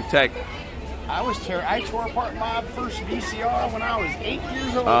 Electronic tech. I tore apart my first VCR when I was 8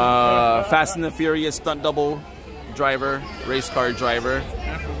 years old. Fast and the Furious stunt double driver, race car driver.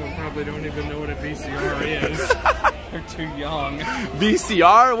 Half of them probably don't even know what a VCR is. They're too young.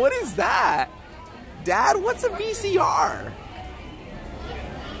 VCR? What is that? Dad, what's a VCR?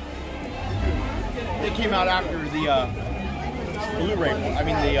 They came out after the Blu-ray one. I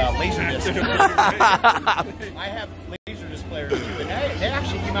mean the Laserdisc. I have Laserdisc players too, but they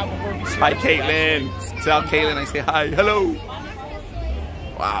actually came out before VCR. Hi, Caitlin. Tell Caitlin I say hi. Hello.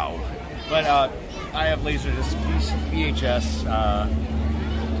 Wow. But I have Laserdisc, VHS,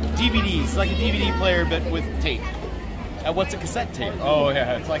 DVDs, like a DVD player but with tape. And what's a cassette tape? Oh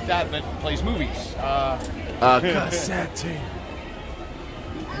yeah, it's like that but plays movies. Cassette tape.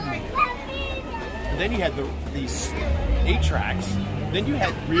 And then you had these 8 tracks. Then you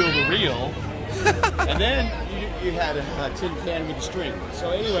had reel-to-reel. And then you had a tin can with a string. So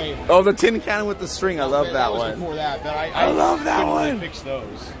anyway. Oh, the tin can with the string. I love that was one. Before that, but I love that couldn't really one. fix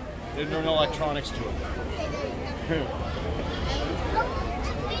those. There were no electronics to it.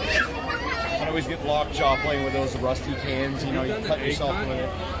 I always get lockjaw playing with those rusty cans. You know, you cut yourself with it.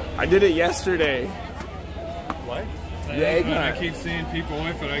 I did it yesterday. What? The egg hunt. I keep seeing people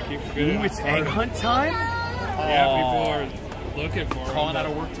with it. I keep forgetting. Ooh, it's egg hunt time? Yeah, people are looking for it. Calling out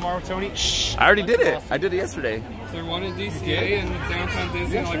of work tomorrow, Tony? Shh. I already did it. I did it yesterday. Is there one in DCA and downtown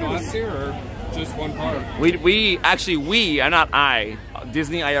Disney like last year, or just one part? We actually, not I,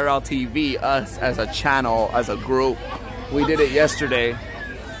 Disney IRL TV, us as a channel, as a group, we did it yesterday.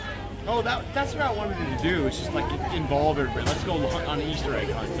 Oh, that's what I wanted to do. It's just like get involved or let's go hunt on an Easter egg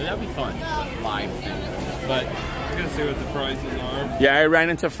hunt. So that'd be fun, live. But I'm gonna see what the prices are. Yeah, I ran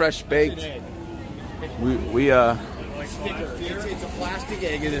into Fresh Baked. We sticker. It's a plastic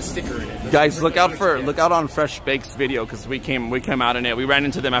egg and a sticker in it. guys, look out on Fresh Baked's video because we came out in it. We ran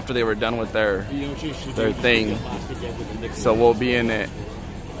into them after they were done with their thing. So we'll be in it.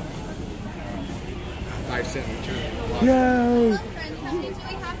 5-cent return. Yay! How many do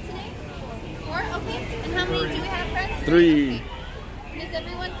we have today? 4? Okay. And how many do we have, friends? 3. Is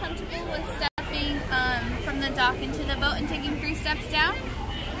everyone comfortable with stepping from the dock into the boat and taking 3 steps down?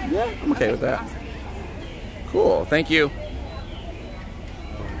 Yeah, I'm okay with that. Awesome. Cool, thank you.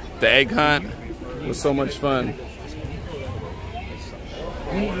 The egg hunt was so much fun.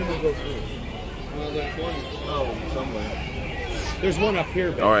 There's one up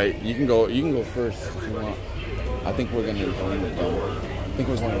here. All right, you can go first if you want. I think we're gonna go in the I think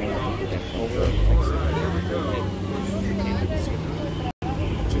it was one of them.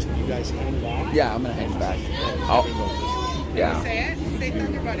 Just you guys hang back. Yeah, I'm gonna hang back. Oh, yeah. Say it. Say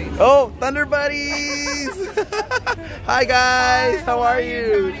Thunder Buddies. Oh, Thunder Buddies! Hi guys, how are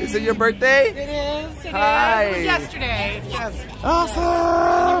you? Is it your birthday? It is. Hi. It was yesterday. Yes.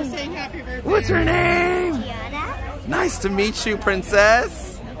 Awesome! Saying happy birthday. What's your name? Tiana? Nice to meet you, princess.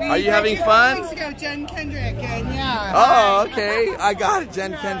 Are you having fun? Weeks ago, Jen Kendrick, and yeah. Oh, okay. I got it,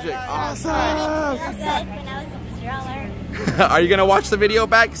 Jen Kendrick. Awesome. When I was a stroller. Are you gonna watch the video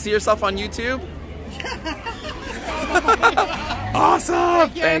back? See yourself on YouTube?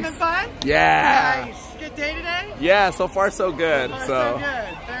 Awesome. You having fun? Yeah. Nice. Good day today? Yeah, so far so good. So So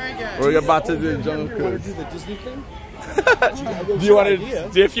good. Very good. we're about to do the jungle You want cruise. to do the Disney thing? Do you want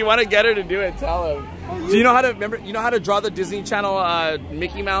to? If you want to get her to do it, tell him. Do you know how to remember? You know how to draw the Disney Channel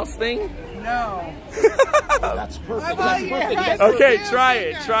Mickey Mouse thing? No. That's perfect. Well, That's yeah, perfect. right. Okay, try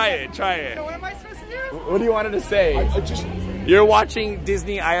it. Try it. Try So it. what am I supposed to do? What do you want her to say? I just You're watching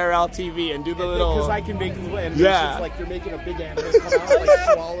Disney IRL TV and do the little. because I can make little animations Yeah. like you're making a big animal come out like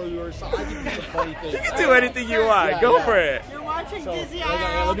swallow you or something. I can do some funny things. You can do anything you want. Yeah, Go yeah. for it. You're watching So, Disney hang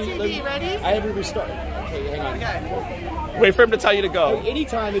IRL on, TV. Ready? I have to restart. Okay, hang on. Okay. Wait for him to tell you to go.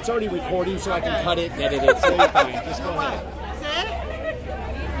 Anytime it's already recording, so I can cut it and edit it. So you're fine. Just go ahead. That's it?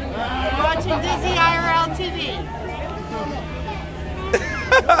 You're watching Disney IRL TV.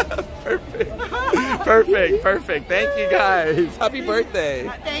 Perfect. Perfect. Perfect. Thank you guys. Happy birthday.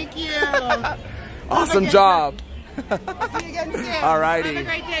 Thank you. Awesome job. See you again soon. Alrighty. Have a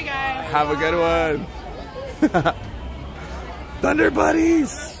great day, guys. Have a good one. Thunder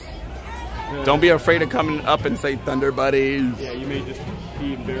Buddies. Don't be afraid of coming up and say Thunder Buddies. Yeah, you may just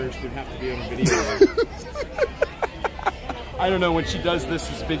be embarrassed and have to be on a video. I don't know when she does this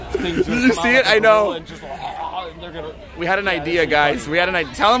big things. Did you see it? I know. And just, and they're gonna, We had an idea, guys. We had an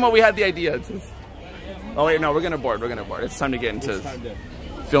idea. Tell them what we had the idea. Oh wait, no, we're gonna board. We're gonna board. It's time to get into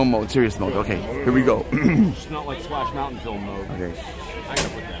film mode, serious mode. Okay, here we go. It's not like Splash Mountain film mode. Okay, I gotta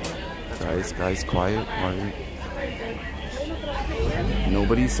put that. guys, quiet.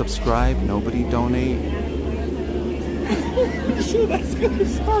 Nobody subscribe. Nobody donate. So that's gonna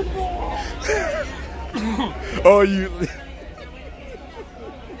start. Oh, you.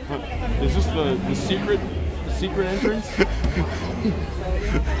 Is this the secret entrance? You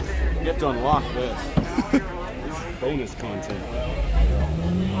have to unlock this. Bonus content.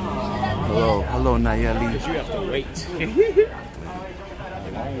 Hello, Nayeli. Because you have to wait.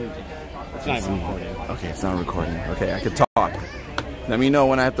 It's not even recording. Okay, it's not recording. Okay, I can talk. Let me know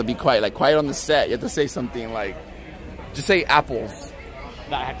when I have to be quiet. Like quiet on the set. You have to say something like, just say apples.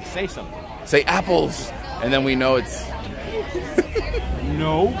 I have to say something. Say apples, and then we know it's.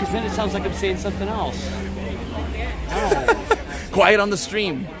 No, because then it sounds like I'm saying something else. No. Quiet on the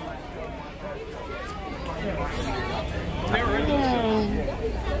stream.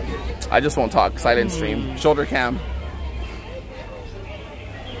 I just won't talk. Silent stream. Shoulder cam.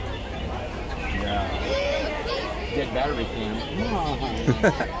 Yeah. Dead battery cam.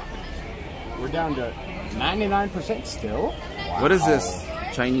 We're down to 99% still. Wow. What is this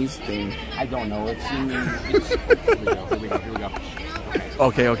Chinese thing? I don't know. It's here we go.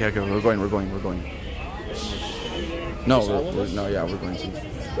 Okay. We're going. No, we're going to.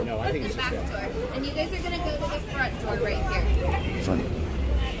 No, I think it's just Back that. door. And you guys are gonna go to the front door right here. Front.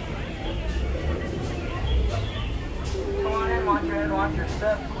 Come on in, watch your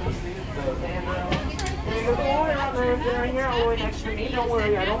steps, please. Use the handrail. There's a water out there in here, all the way next to me. Don't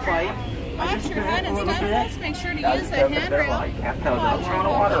worry, I don't bite. Watch your head and stuff. Let's make sure to use the Well, handrail. you can't tell them we're on a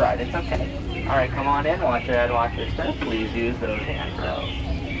water ride. It's okay. All right, come on in. Watch your head, watch your step. Please use those handrails.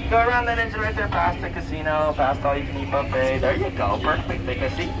 Go around that engine right there, past the casino, past all you can eat buffet. There you go. Perfect. Take a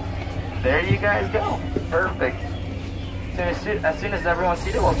seat. There you guys go. Perfect. As soon as everyone's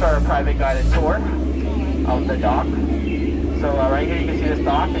seated, we'll start a private guided tour of the dock. So right here you can see this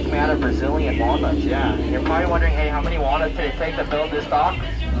dock. It's made out of Brazilian walnuts. Yeah. You're probably wondering, hey, how many walnuts did it take to build this dock?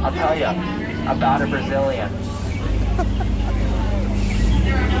 I'll tell you, about a Brazilian.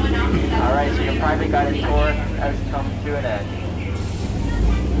 All right, so your private guided tour has come to an end.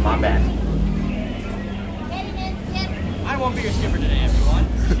 My bad. I won't be your skipper today, everyone.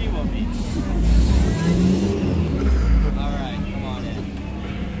 She will be. Alright, come on in.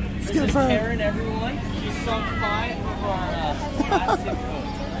 This is Karen, everyone. She's sunk 5 of our plastic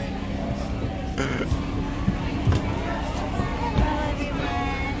boats,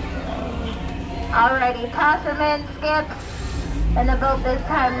 Alrighty, toss him in, Skip. And the boat this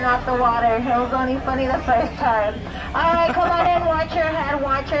time, not the water. It was only funny the first time. Alright, come on in, watch your head,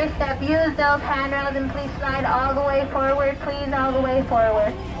 watch your step. Use those handrails and please slide all the way forward. Please, all the way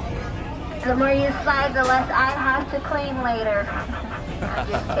forward. The more you slide, the less I have to clean later. I'm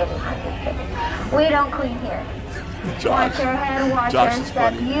just kidding. I'm just kidding. We don't clean here. Watch your head, watch your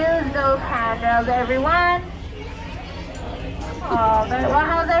step. Use those handrails, everyone. Oh, well,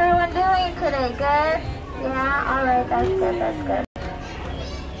 how's everyone doing today? Good? Yeah? Alright, that's good, that's good.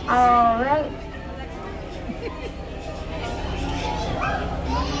 Alright.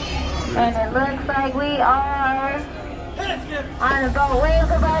 And it looks like we are on a boat. Wave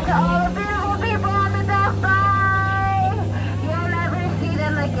goodbye to all the beautiful people on the dock. Bye! You'll never see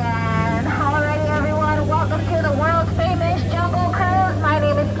them again. Alrighty, everyone, welcome to the world's famous Jungle Cruise. My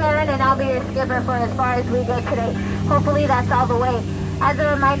name is Karen, and I'll be your skipper for as far as we get today. Hopefully that's all the way. As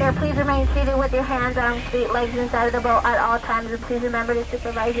a reminder, please remain seated with your hands, arms, feet, legs inside of the boat at all times, and please remember to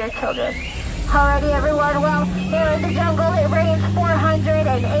supervise your children. Alrighty, everyone, well, here in the jungle, it rains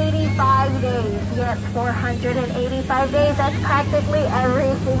 485 days. Yes, 485 days. That's practically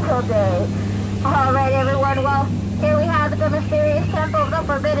every single day. Alright, everyone, well, here we have the mysterious Temple of the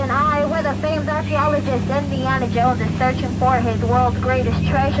Forbidden Eye, where the famed archaeologist Indiana Jones is searching for his world's greatest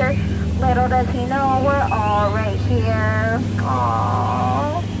treasure. Little does he know, we're all right here.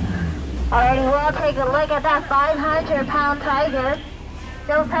 Aww. Alrighty, we'll take a look at that 500-pound tiger.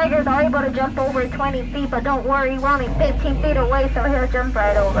 Those tigers are able to jump over 20 feet, but don't worry, we're only 15 feet away, so he'll jump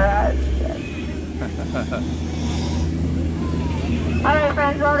right over us. Alright,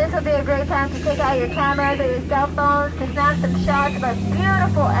 friends, well, this will be a great time to take out your cameras or your cell phones to snap some shots of a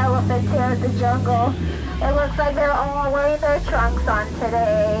beautiful elephant here in the jungle. It looks like they're all wearing their trunks on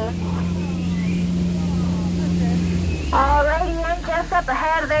today. Alrighty, and just up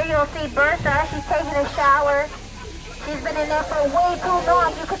ahead there you'll see Bertha. She's taking a shower. She's been in there for way too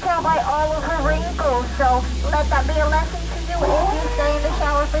long. You can tell by all of her wrinkles. So let that be a lesson to you. If you stay in the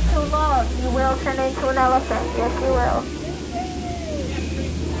shower for too long, you will turn into an elephant. Yes, you will.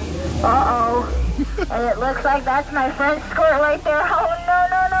 Uh-oh. And it looks like that's my friend Squirt right there. Oh,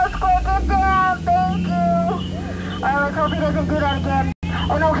 no, Squirt, get down. Thank you. Let's hope he doesn't do that again.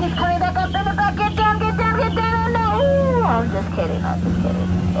 Oh, no, he's coming back up in the back. Get down. Oh, no. Ooh, I'm just kidding.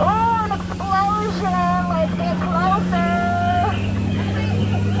 Oh, an explosion. Let's get closer.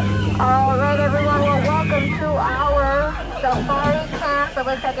 Alright, everyone, well, welcome to our safari camp. It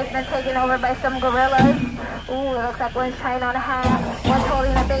looks like it's been taken over by some gorillas. Ooh, it looks like one's trying on a hat. One's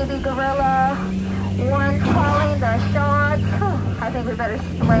holding a baby gorilla. One's calling the shots. Whew, I think we better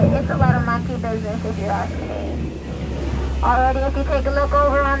split. It's a lot of monkey business if you ask me. Alrighty, if you take a look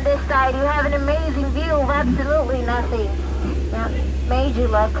over on this side, you have an amazing view of absolutely nothing. Yeah, made you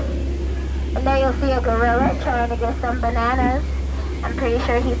look. And there you'll see a gorilla trying to get some bananas. I'm pretty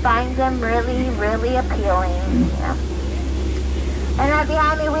sure he finds them really, really appealing. Yeah. And right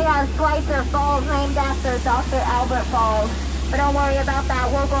behind me we have Schweitzer Falls, named after Dr. Albert Falls. But don't worry about that,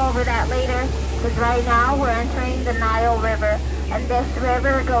 we'll go over that later. Because right now we're entering the Nile River. And this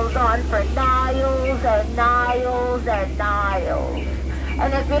river goes on for miles and miles and miles.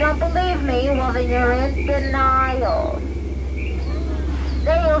 And if you don't believe me, well then you're in denial.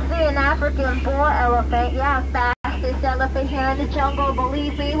 There you'll see an African bull elephant. Yeah, fastest elephant here in the jungle.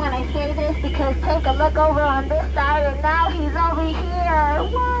 Believe me when I say this, because take a look over on this side and now he's over here.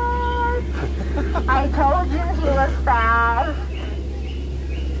 What? I told you he was fast.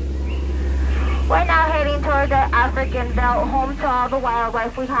 We're now heading toward the African belt, home to all the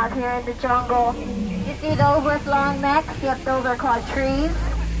wildlife we have here in the jungle. You see those with long necks? Yep, those are called trees.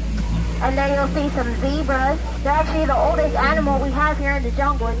 And there you'll see some zebras. They're actually the oldest animal we have here in the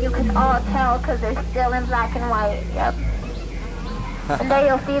jungle, and you can all tell because they're still in black and white. Yep. And there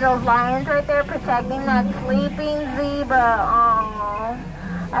you'll see those lions right there protecting that sleeping zebra. Oh,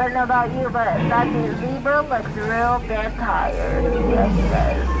 I don't know about you, but that zebra looks real dead tired. Yes, it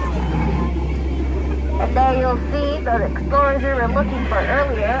does. And there you'll see the explorers we were looking for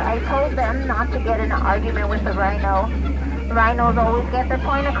earlier. I told them not to get in an argument with the rhino. Rhinos always get their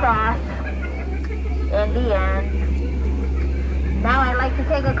point across in the end. Now I'd like to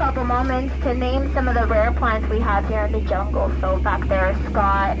take a couple moments to name some of the rare plants we have here in the jungle. So back there is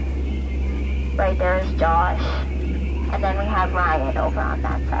Scott, right there is Josh, and then we have Ryan over on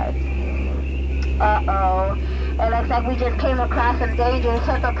that side. Uh-oh. It looks like we just came across some dangerous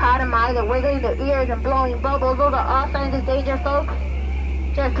hippopotami. They're wiggling their ears and blowing bubbles. Those are all signs of danger, folks.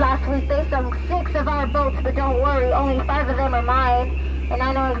 Just last week they sunk 6 of our boats, but don't worry, only 5 of them are mine. And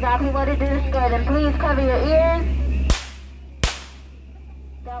I know exactly what to do to scare them. Please cover your ears.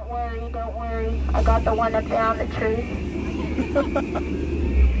 Don't worry. I got the one up there on the tree.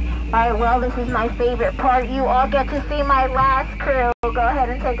 Alright, well, this is my favorite part. You all get to see my last crew. Go ahead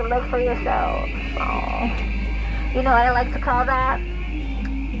and take a look for yourselves. Aww. You know what I like to call that?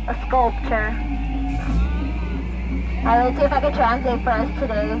 a sculpture. Alright, let's see if I can translate for us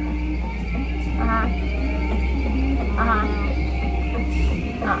today.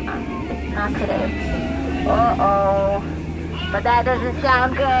 Not today. Uh-oh. But that doesn't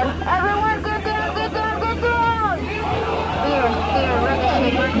sound good. Everyone get down, get down, get down! Fear, fear,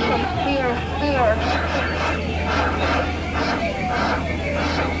 ricochet, fear, fear.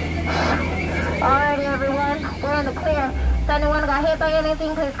 Alrighty, everyone, we're in the clear. If anyone got hit by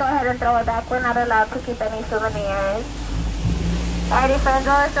anything, please go ahead and throw it back. We're not allowed to keep any souvenirs. Alrighty, friends,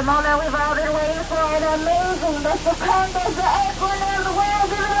 well, it's the moment we've all been waiting for. An amazing, the stupendous, the excellent in the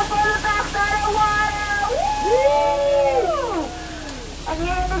world. Give it up for the backside of water. Woo! And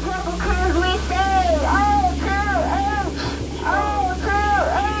here in the Jungle Cruise, we say, O2H,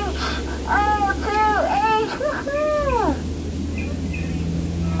 O2H, O2H, woohoo!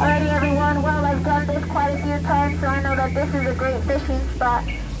 Alrighty, everyone, well, I've done this quite a few times, so I know that this is a great fishing spot.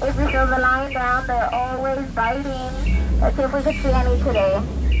 If you feel the line down, they're always biting. Let's see if we can see any today. I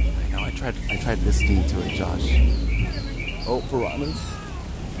know, I tried listening to it, Josh. Oh, piranhas.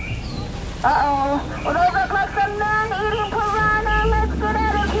 Uh-oh. Well, those look like some man-eating piranha. Let's get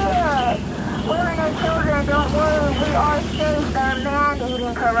out of here. Women and children, don't worry. We are safe. They're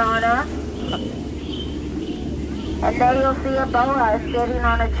man-eating piranha. And there you'll see a boa sitting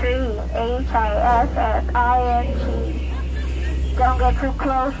on a tree. H-I-S-S-I-N-G. Don't get too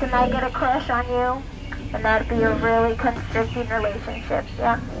close. They might get a crush on you. And that'd be a really constricting relationship,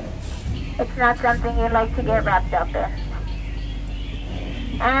 yeah? It's not something you'd like to get wrapped up in.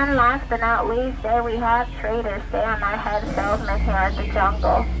 And last but not least, there we have Trader Sam, our head salesman here at the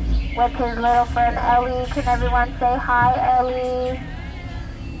Jungle, with his little friend Ellie. Can everyone say hi, Ellie?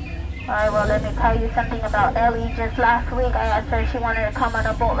 Alright, well, let me tell you something about Ellie. Just last week, I asked her if she wanted to come on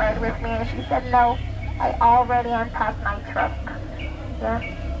a boat ride with me, and she said no. I already unpacked my truck. Yeah?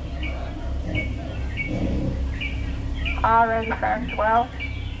 Alrighty, friends. Well,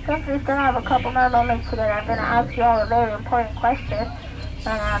 since we still have a couple more moments today, I'm going to ask you all a very important question.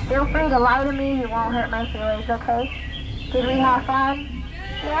 And feel free to lie to me. You won't hurt my feelings, okay? Did we have fun?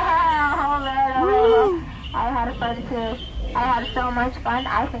 Yeah, alright. I had fun too. I had so much fun.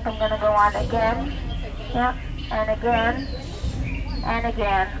 I think I'm going to go on again. Yep. And again. And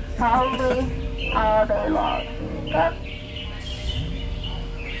again. Probably all day long. Yep.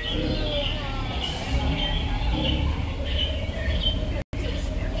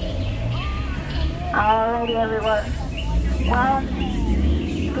 Alrighty, everyone. Well,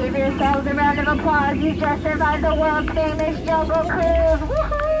 give yourselves a round of applause. You just survived the world-famous Jungle Cruise.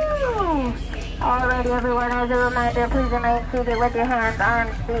 Woohoo! Alrighty, everyone. As a reminder, please remain seated with your hands,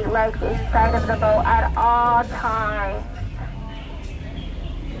 arms, feet, legs inside of the boat at all times.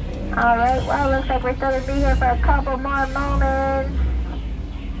 Alright, well, looks like we're still going to be here for a couple more moments.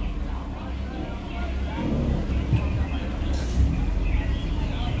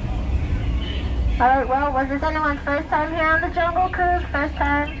 Alright, well, was this anyone's first time here on the Jungle Cruise? First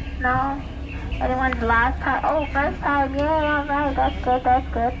time? No? Anyone's last time? Oh, first time. Yeah, alright, that's good, that's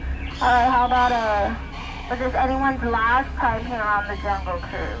good. Alright, how about, was this anyone's last time here on the Jungle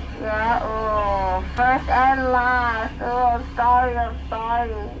Cruise? Yeah, oh, first and last. Oh, I'm sorry.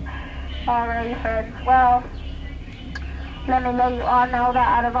 Alright, friends, well, let me let you all know that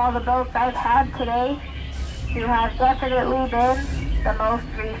out of all the boats I've had today, you have definitely been the most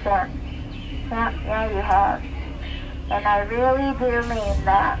recent. Yeah, you have. And I really do mean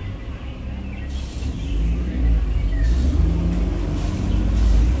that.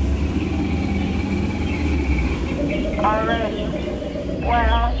 Alrighty.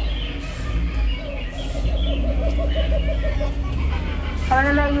 Well, I want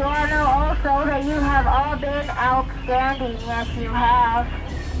to let you all know also that you have all been outstanding. Yes, you have.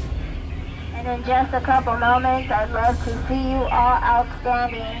 And in just a couple moments, I'd love to see you all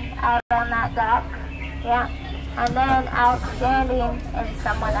outstanding out on that dock. Yeah. And then outstanding in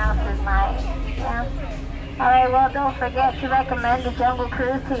someone else's mind. Yeah. Alright, well, don't forget to recommend the Jungle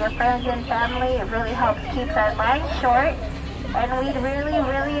Cruise to your friends and family. It really helps keep our line short. And we'd really,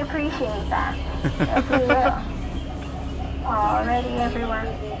 really appreciate that. Yes, we will. Alrighty, everyone.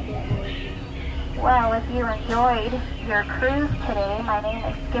 Well, if you enjoyed your cruise today, my name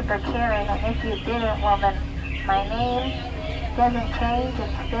is Skipper Karen, and if you didn't, well then, my name doesn't change,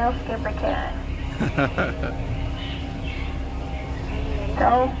 it's still Skipper Karen.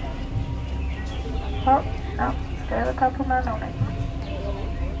 So, oh, no, still a couple more moments.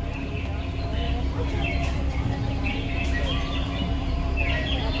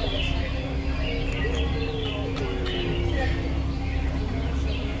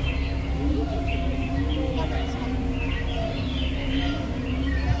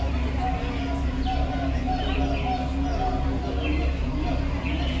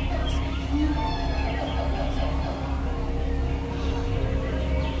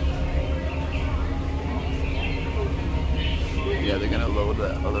 Yeah, they're gonna load the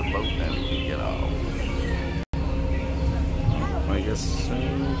other boat and get off. I guess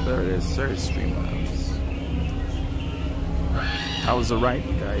there it is. There's Streamlabs. How was the ride,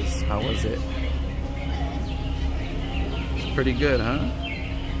 guys? How was it? It's pretty good, huh?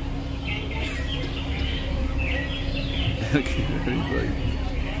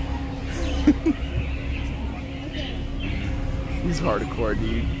 He's hardcore,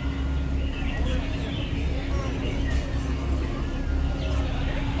 dude.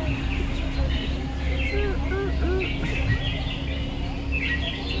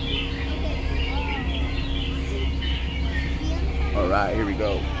 Alright, here we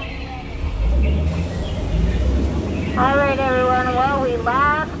go. Alright everyone, well we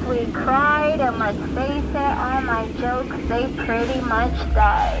laughed, we cried, and let's face it, all my jokes, they pretty much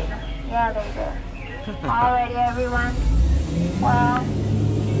died. Yeah, they did. Alrighty everyone, well,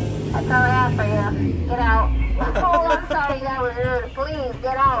 that's all I have for you. Get out. Oh, I'm sorry, that was rude. Please,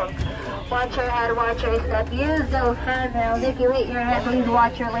 get out. Watch your head, watch your step. Use those FANMAILs. If you hit your head, please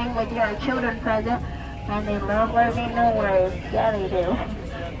watch your language. You're a children present, and they love learning new words. Yeah, they do.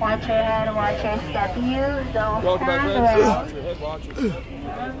 Watch your head, watch your step. Use those FANMAILs.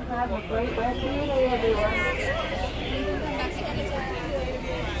 Have a great rest of your day,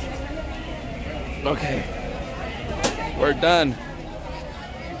 everyone. Okay. We're done.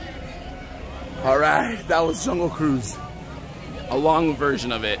 Alright, that was Jungle Cruise. A long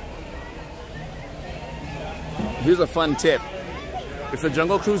version of it. Here's a fun tip. If the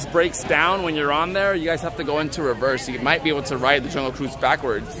Jungle Cruise breaks down when you're on there, you guys have to go into reverse. You might be able to ride the Jungle Cruise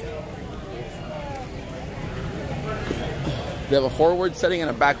backwards. They have a forward setting and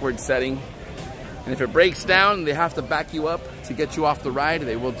a backward setting. And if it breaks down, they have to back you up to get you off the ride.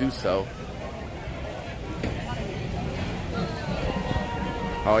 They will do so.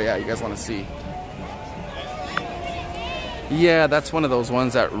 Oh yeah, you guys want to see. Yeah, that's one of those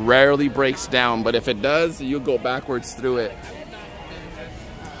ones that rarely breaks down, but if it does, you'll go backwards through it.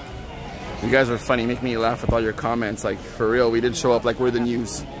 You guys are funny, make me laugh with all your comments. Like, for real, we did show up like we're the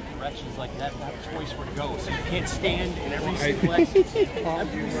news. Directions like that choice where to go, so you can't stand in every single exit.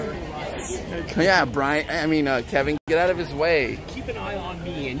 Yeah, Brian, Kevin, get out of his way. Keep an eye on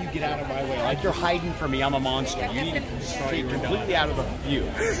me and you get out of my way. Like you're hiding from me, I'm a monster. You need to stay completely out of the view.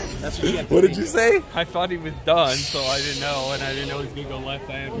 That's what you have to What did you say? I thought he was done, so I didn't know, and I didn't know he was gonna go left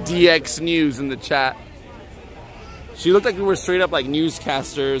hand. DX News in the chat. She looked like we were straight up like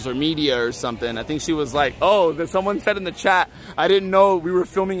newscasters or media or something. I think she was like, oh, someone said in the chat, I didn't know we were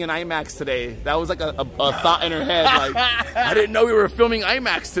filming in IMAX today. That was like a thought in her head. Like, I didn't know we were filming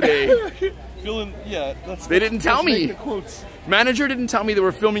IMAX today. Yeah, they didn't tell me. Manager didn't tell me they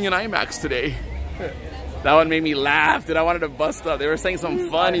were filming in IMAX today. That one made me laugh, dude. I wanted to bust up. They were saying some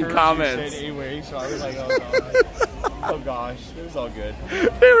funny comments. Anyway, so I was like, oh gosh. Oh gosh, it was all good.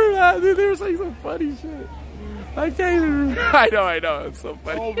 They were mad, dude. They were saying some funny shit. I can't even remember. I know. It's so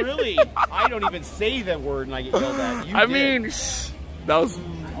funny. Oh, really? I don't even say that word and I get yelled at. You mean, that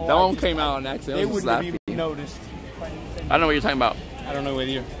one came out on accident. They wouldn't have even noticed. I don't know what you're talking about. I don't know with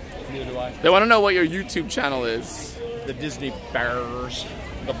you. Neither do I. They want to know what your YouTube channel is. The Disney Bears.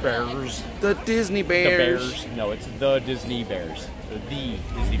 The Bears. The Disney Bears. The Bears. No, it's the Disney Bears. The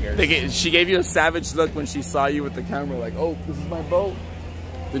Disney Bears. She gave you a savage look when she saw you with the camera, like, oh, this is my boat.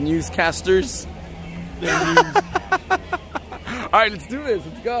 The newscasters. All right, let's do this.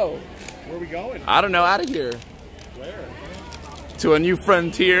 Let's go. Where are we going? I don't know. Out of here. Where? To a new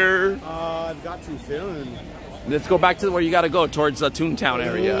frontier. I've got to film. Let's go back to where you got to go, towards the Toontown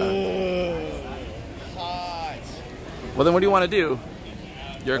area. Hot. Well, then what do you want to do?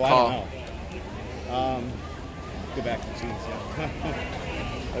 Your call. I don't know. Go back to Toontown.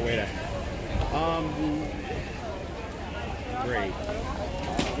 Oh, wait. Great.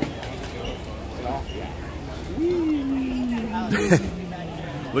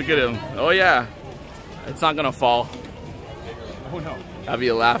 Look at him. Oh yeah. It's not gonna fall. Oh no. I'd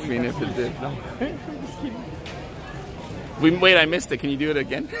be laughing if it did. No. Wait, I missed it. Can you do it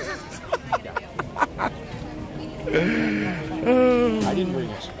again? I didn't bring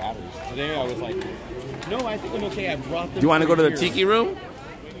extra batteries. Today I was like, no, I think I'm okay. I brought them. Do you want to go to the Tiki room?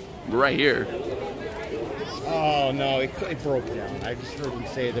 We're right here. Oh no, it broke down. I just heard him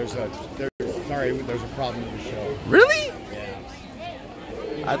say there's a problem with the show. Really?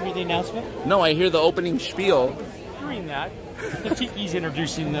 Yeah. You heard me the announcement? No, I hear the opening spiel. Hearing that, the Tiki's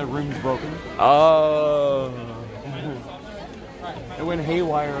introducing the room's broken. Oh. It went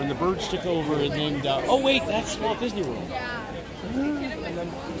haywire and the birds took over and then, oh wait, that's Walt Disney World. And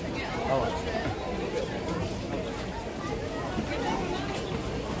then, oh.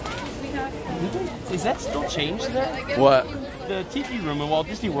 Is that still changed there? What? The Tiki Room in Walt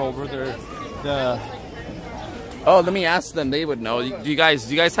Disney World, where they're the. Oh, let me ask them. They would know. Do you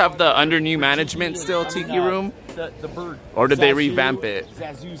guys have the under new management still Tiki Room? The bird. Or did they revamp it?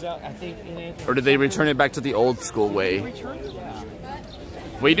 Zazu's out, I think, in it. Or did they return it back to the old school way? Yeah.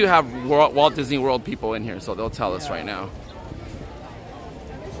 We do have Walt Disney World people in here, so they'll tell us right now.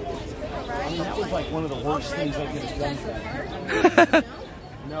 I mean, that was like one of the worst things I could have done.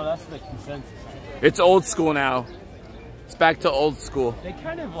 No, that's the consensus. It's old school now. It's back to old school. They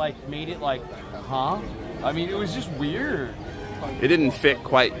kind of like made it like, huh? I mean, it was just weird. It didn't fit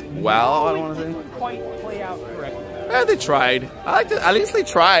quite well, I don't want to say. It didn't quite play out correctly. Yeah, they tried. I like to, at least they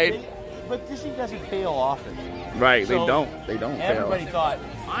tried. But Disney doesn't fail often. Right, So they don't fail. Everybody thought,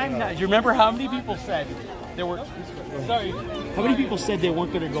 I'm not. Do you remember how many people said there were? Sorry. How many people said they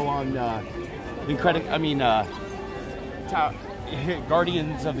weren't going to go on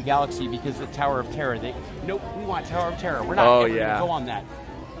Guardians of the Galaxy because the Tower of Terror? Nope, we want Tower of Terror. We're not ever going to go on that.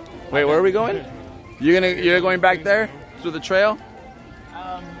 Wait, where are we going? You're going back there through the trail?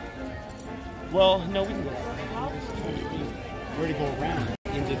 Well, no, we can go. We're going to go around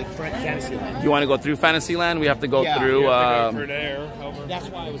into the Fantasyland. You want to go through Fantasyland? We have to go through. That's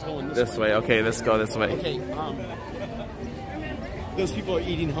why I was going this way. Okay, let's go this way. Okay. Those people are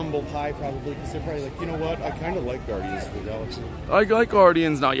eating humble pie probably because they're probably like, you know what? I kind of like Guardians of the Galaxy. I like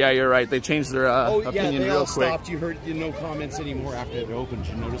Guardians now. Yeah, you're right. They changed their opinion they real all quick. stopped. You heard no comments anymore after it opened.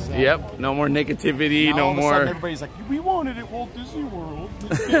 Did you notice that? Yep. No more negativity. Now, no all of a more. sudden, everybody's like, we wanted it, Walt Disney World.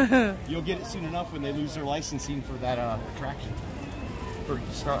 You'll get it soon enough when they lose their licensing for that attraction for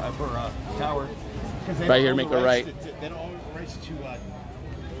Tower. Right here, make a right. They don't own the rights to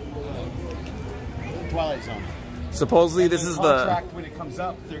Twilight Zone. Supposedly this is the. When it comes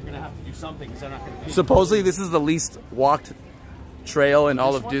up, they're going to have to do something because they're not going to pay. Supposedly this is the least walked trail in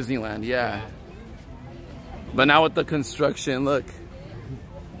all of Disneyland. Yeah. But now with the construction, look,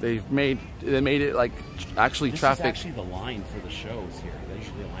 they made it like actually traffic. This is actually the line for the shows here. They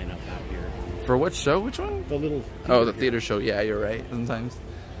usually line up out here. For what show? Which one? The little. Oh, the theater show. Yeah, you're right. Sometimes.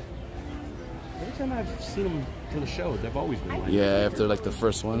 Every time I've seen them for the show, they've always been lined up. Yeah, if they're like the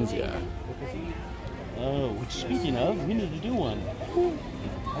first ones, yeah. Oh, which speaking of, we need to do one.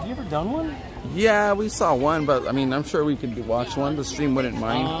 Have you ever done one? Yeah, we saw one, but I mean, I'm sure we could watch one. The stream wouldn't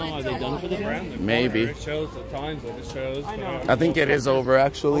mind. Oh, are they done for the brand? Maybe. It shows the times that it shows. I think it is over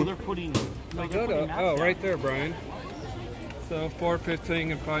actually. Oh, they're putting. Right there, Brian. So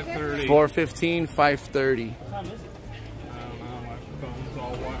 4:15 and 5:30. 4:15, 5:30. What time is it? I don't know. My phone's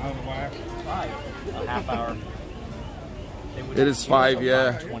all out of whack. 5. A half hour. It is 5,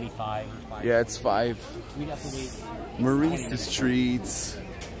 yeah. 25. Yeah, it's 5. We'd have to wait. Marisa Streets.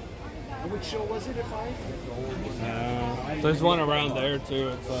 Which show was it at 5? There's one around there too.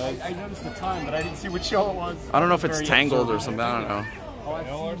 It's like I noticed the time, but I didn't see which show it was. I don't know if it's Tangled or something. I don't know. Oh,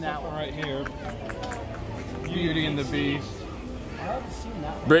 I've or seen that something one. right here. Beauty and the Beast. I haven't seen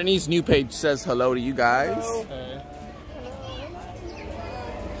that one. Brittany's new page says hello to you guys. Okay.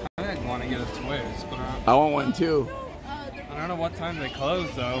 I didn't want to get a twist, but I want one too. I don't know what time they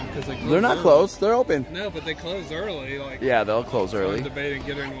close though, because They're not closed. They're open. No, but they close early. Like Yeah, they'll close I'm early. debating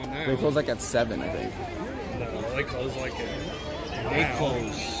getting one now. They close like at 7, I think. No, they close like at They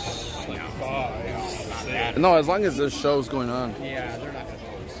close. like 5. 6. No, as long as there's shows going on. Yeah, they're not going to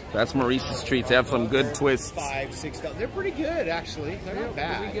close. That's Marisa Streets. They have some good twists. $5, $6. They're pretty good, actually. They're not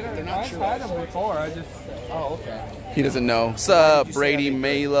bad. They're not I've sure. had them before. I just Oh, okay. He doesn't know. What's up, Brady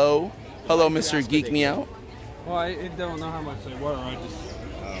Malo? Hello, Mr. Geek Me Out. well, I don't know how much they were.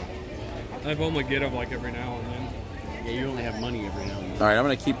 I've only get them like every now and then. Yeah, you only have money every now and then. All right, I'm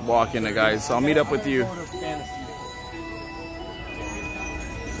gonna keep walking, guys. So I'll meet up with you.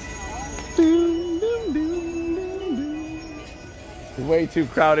 Way too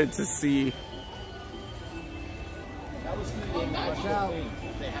crowded to see. That was the magical thing.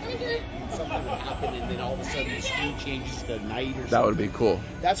 They have to something would happen, and then all of a sudden the screen changes to night or something. That would be cool.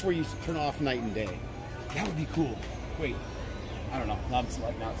 That's where you turn off night and day. That would be cool. Wait, I don't know. Now it's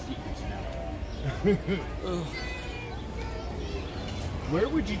secrets now. Where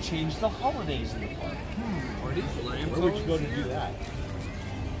would you change the holidays in the park? Are these lamps? Where would you go to do that?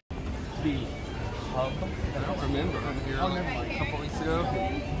 The hub. I don't remember. I'm here like a couple weeks ago.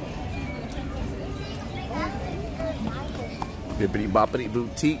 Bippity Boppity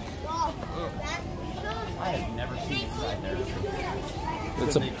Boutique. I have never seen inside there.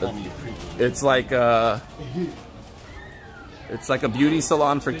 It's like a beauty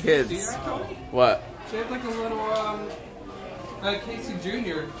salon for kids. What? She had like a little Casey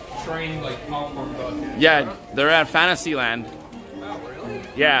Jr. trained like popcorn bucket. Yeah, they're at Fantasyland. Oh, really?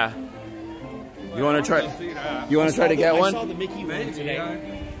 Yeah. You want to try? See that. You want to try to get I one? saw the Mickey one Maybe,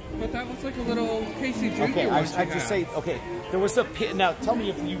 today. but that was like a little Casey Jr. Okay, one I she just had. say, okay, there was a pin. Now, tell me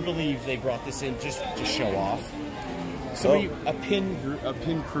if you believe they brought this in just to show off. Somebody, a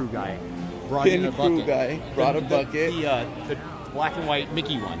pin crew guy, brought in a bucket. brought a bucket. The black and white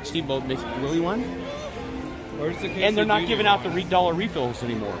Mickey one, Steamboat Mickey Willie one. Where's the Casey And they're not Jr. giving out the $1 refills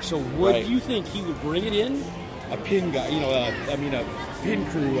anymore. So would Right. you think he would bring it in? A pin guy, you know, a pin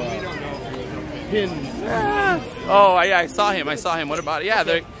crew. We don't know if it was okay. Pin. Oh, yeah, I saw him. What about it? Yeah,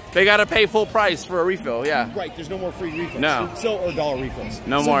 they got to pay full price for a refill. Yeah. Right, there's no more free refills. No. So, or $1 refills.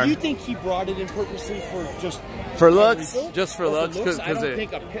 No more. So you think he brought it in purposely for just... For looks, refill? just for Or looks, I because don't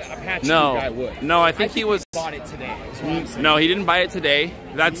think a Apache no, guy would. no, I think he was. Bought it today. Is what I'm saying. No, he didn't buy it today.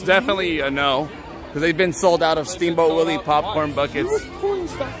 That's definitely a no, because they've been sold out of Steamboat Willie popcorn He buckets. was pulling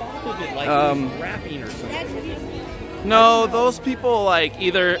stuff off of it like it was wrapping or something. No, those people like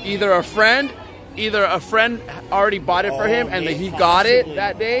either a friend already bought it for him and he got it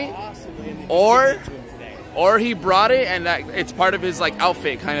that day, or he brought it and that it's part of his like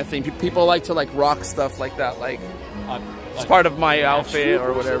outfit kind of thing. People like to like rock stuff like that, like it's part of my outfit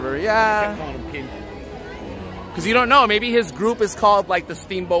or whatever. Yeah, because you don't know. Maybe his group is called like the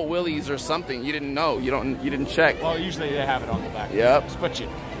Steamboat Willies or something. You didn't know. You didn't check. Well, usually they have it on the back. Yep. But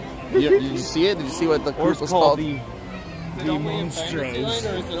Did you see it? Did you see what the group was called? Is it only in Fantasyland, or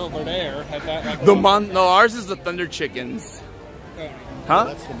is it over there? Has that, like, No, ours is the Thunder Chickens. Huh?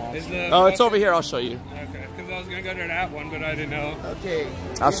 That's the monster. is the Oh, it's over here. I'll show you. Okay, because I was gonna go to that one, but I didn't know. Okay.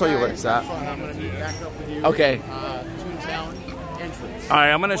 I'll show you where it's at. I'm going to meet back up with you. Okay. Toontown entrance. All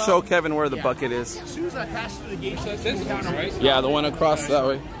right, I'm gonna show Kevin where the bucket is. As soon as I pass through the gate, So it's this one, right? Yeah, the one across that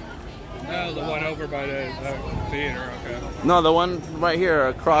way. Oh, the one over by the theater. Okay. No, the one right here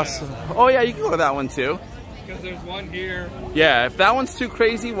across. Oh yeah, you can go to that one too. Because there's one here. Yeah, if that one's too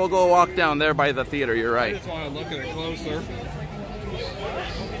crazy, we'll go walk down there by the theater. You're I right. just want to look at it closer.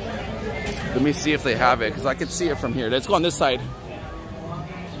 Let me see if they have it, because I could see it from here. Let's go on this side.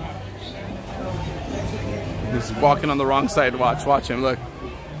 He's walking on the wrong side. Watch him. Look.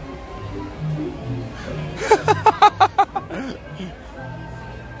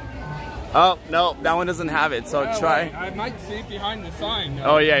 Oh no, that one doesn't have it. So Oh, try. wait, I might see it behind the sign.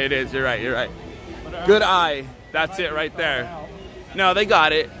 Oh yeah, it is. You're right. Good eye. That's it right there. No, they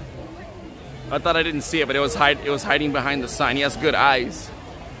got it. I thought I didn't see it, but it was hiding behind the sign. He has good eyes.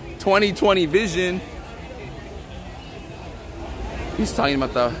 20/20 vision. He's talking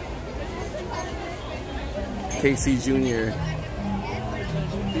about the Casey Jr.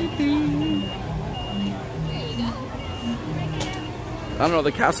 I don't know,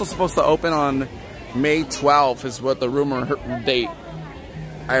 the castle's supposed to open on May 12th is what the rumor date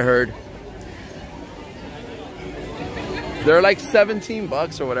I heard. They're like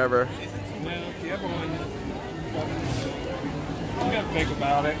 $17 or whatever. No, the other one. I gotta think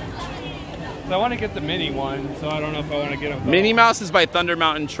about it. So I want to get the mini one, so I don't know if I want to get them. Minnie Mouse is by Thunder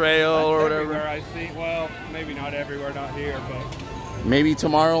Mountain Trail or whatever. Everywhere I see, well, maybe not everywhere, not here, but Maybe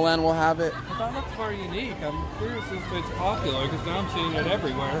Tomorrowland will have it. that looks very unique. I'm curious if it's popular because now I'm seeing it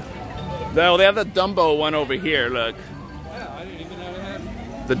everywhere. No, they have the Dumbo one over here. Look, Yeah, I didn't even know they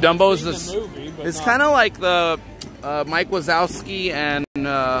had. the Dumbo's Seen this. the movie, but It's not- kind of like the Mike Wazowski and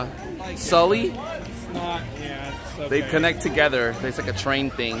Sully. It's not. Yeah, it's okay. They connect together. It's like a train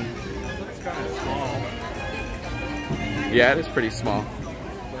thing. It's kind of small. Yeah, it is pretty small.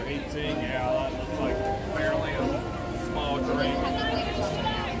 For 18, yeah, that looks like barely a small drink.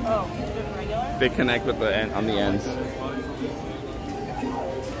 They connect with the end on the ends.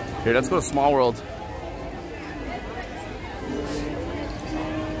 Here, let's go to Small World.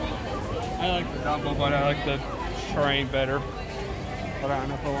 I like the Dumbo, but I like the train better. But I don't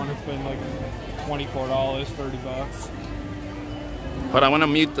know if I want to spend like $24, $30. But I want to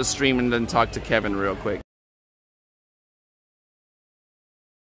mute the stream and then talk to Kevin real quick.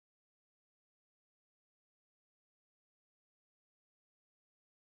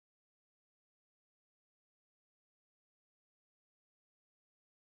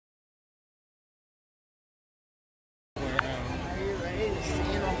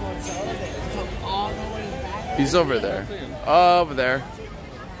 He's over there. Over there.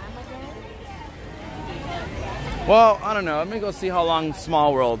 Well, I don't know. Let me go see how long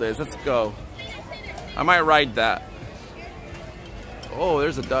Small World is. Let's go. I might ride that. Oh,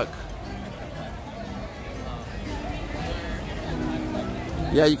 there's a duck.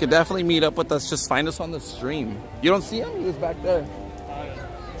 Yeah, you could definitely meet up with us. Just find us on the stream. You don't see him? He was back there.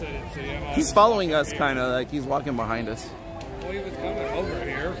 I didn't see him. He's following us, kind of like he's walking behind us. Well, he was coming over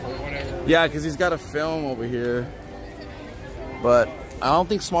here for whatever. Yeah, because he's got a film over here. But I don't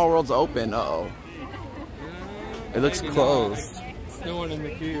think Small World's open. Uh-oh. It looks closed. No one in the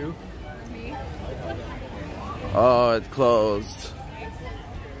queue. Oh, it's closed.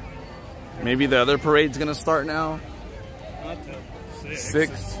 Maybe the other parade's gonna start now. Not till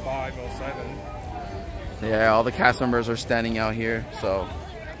 6. It's 5:07. Yeah, all the cast members are standing out here, so.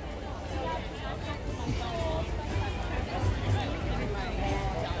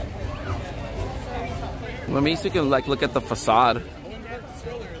 At least you can like look at the facade.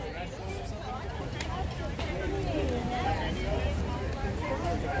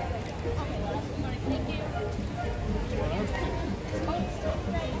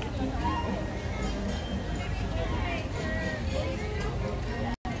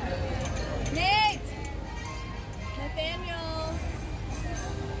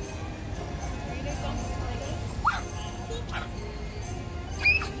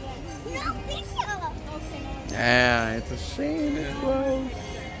 Yeah, it's a shame it's closed.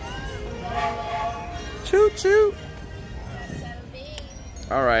 Choo choo.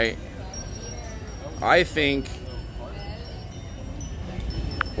 All right. I think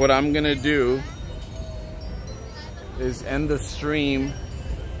what I'm gonna do is end the stream,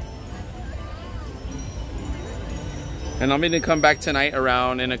 and I'm gonna come back tonight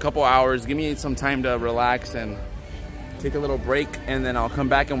around in a couple hours. Give me some time to relax and take a little break, and then I'll come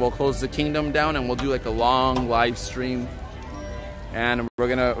back and we'll close the kingdom down and we'll do like a long live stream, and we're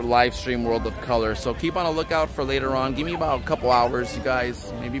gonna live stream World of Color. So keep on a lookout for later on. Give me about a couple hours, you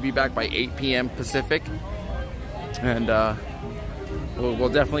guys. Maybe be back by 8 p.m. Pacific, and we're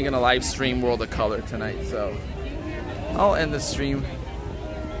definitely gonna live stream World of Color tonight. So I'll end the stream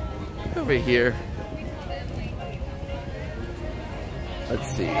over here. Let's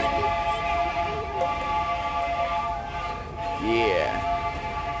see.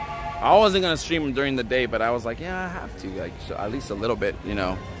 Yeah, I wasn't gonna stream them during the day, but I was like, yeah, I have to, like, at least a little bit, you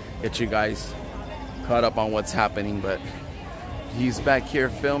know, get you guys caught up on what's happening. But he's back here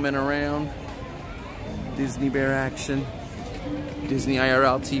filming around. Disney Bear action, Disney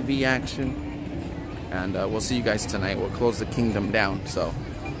IRL TV action, and we'll see you guys tonight. We'll close the kingdom down, so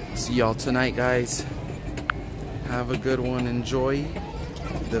see y'all tonight, guys. Have a good one. Enjoy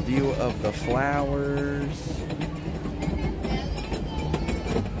the view of the flowers.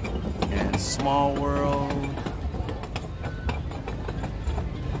 Small world.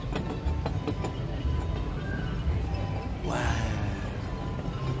 Wow.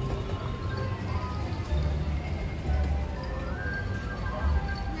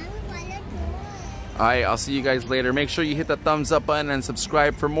 Alright, I'll see you guys later. Make sure you hit the thumbs up button and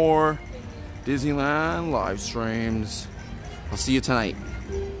subscribe for more Disneyland live streams. I'll see you tonight.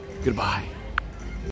 Goodbye.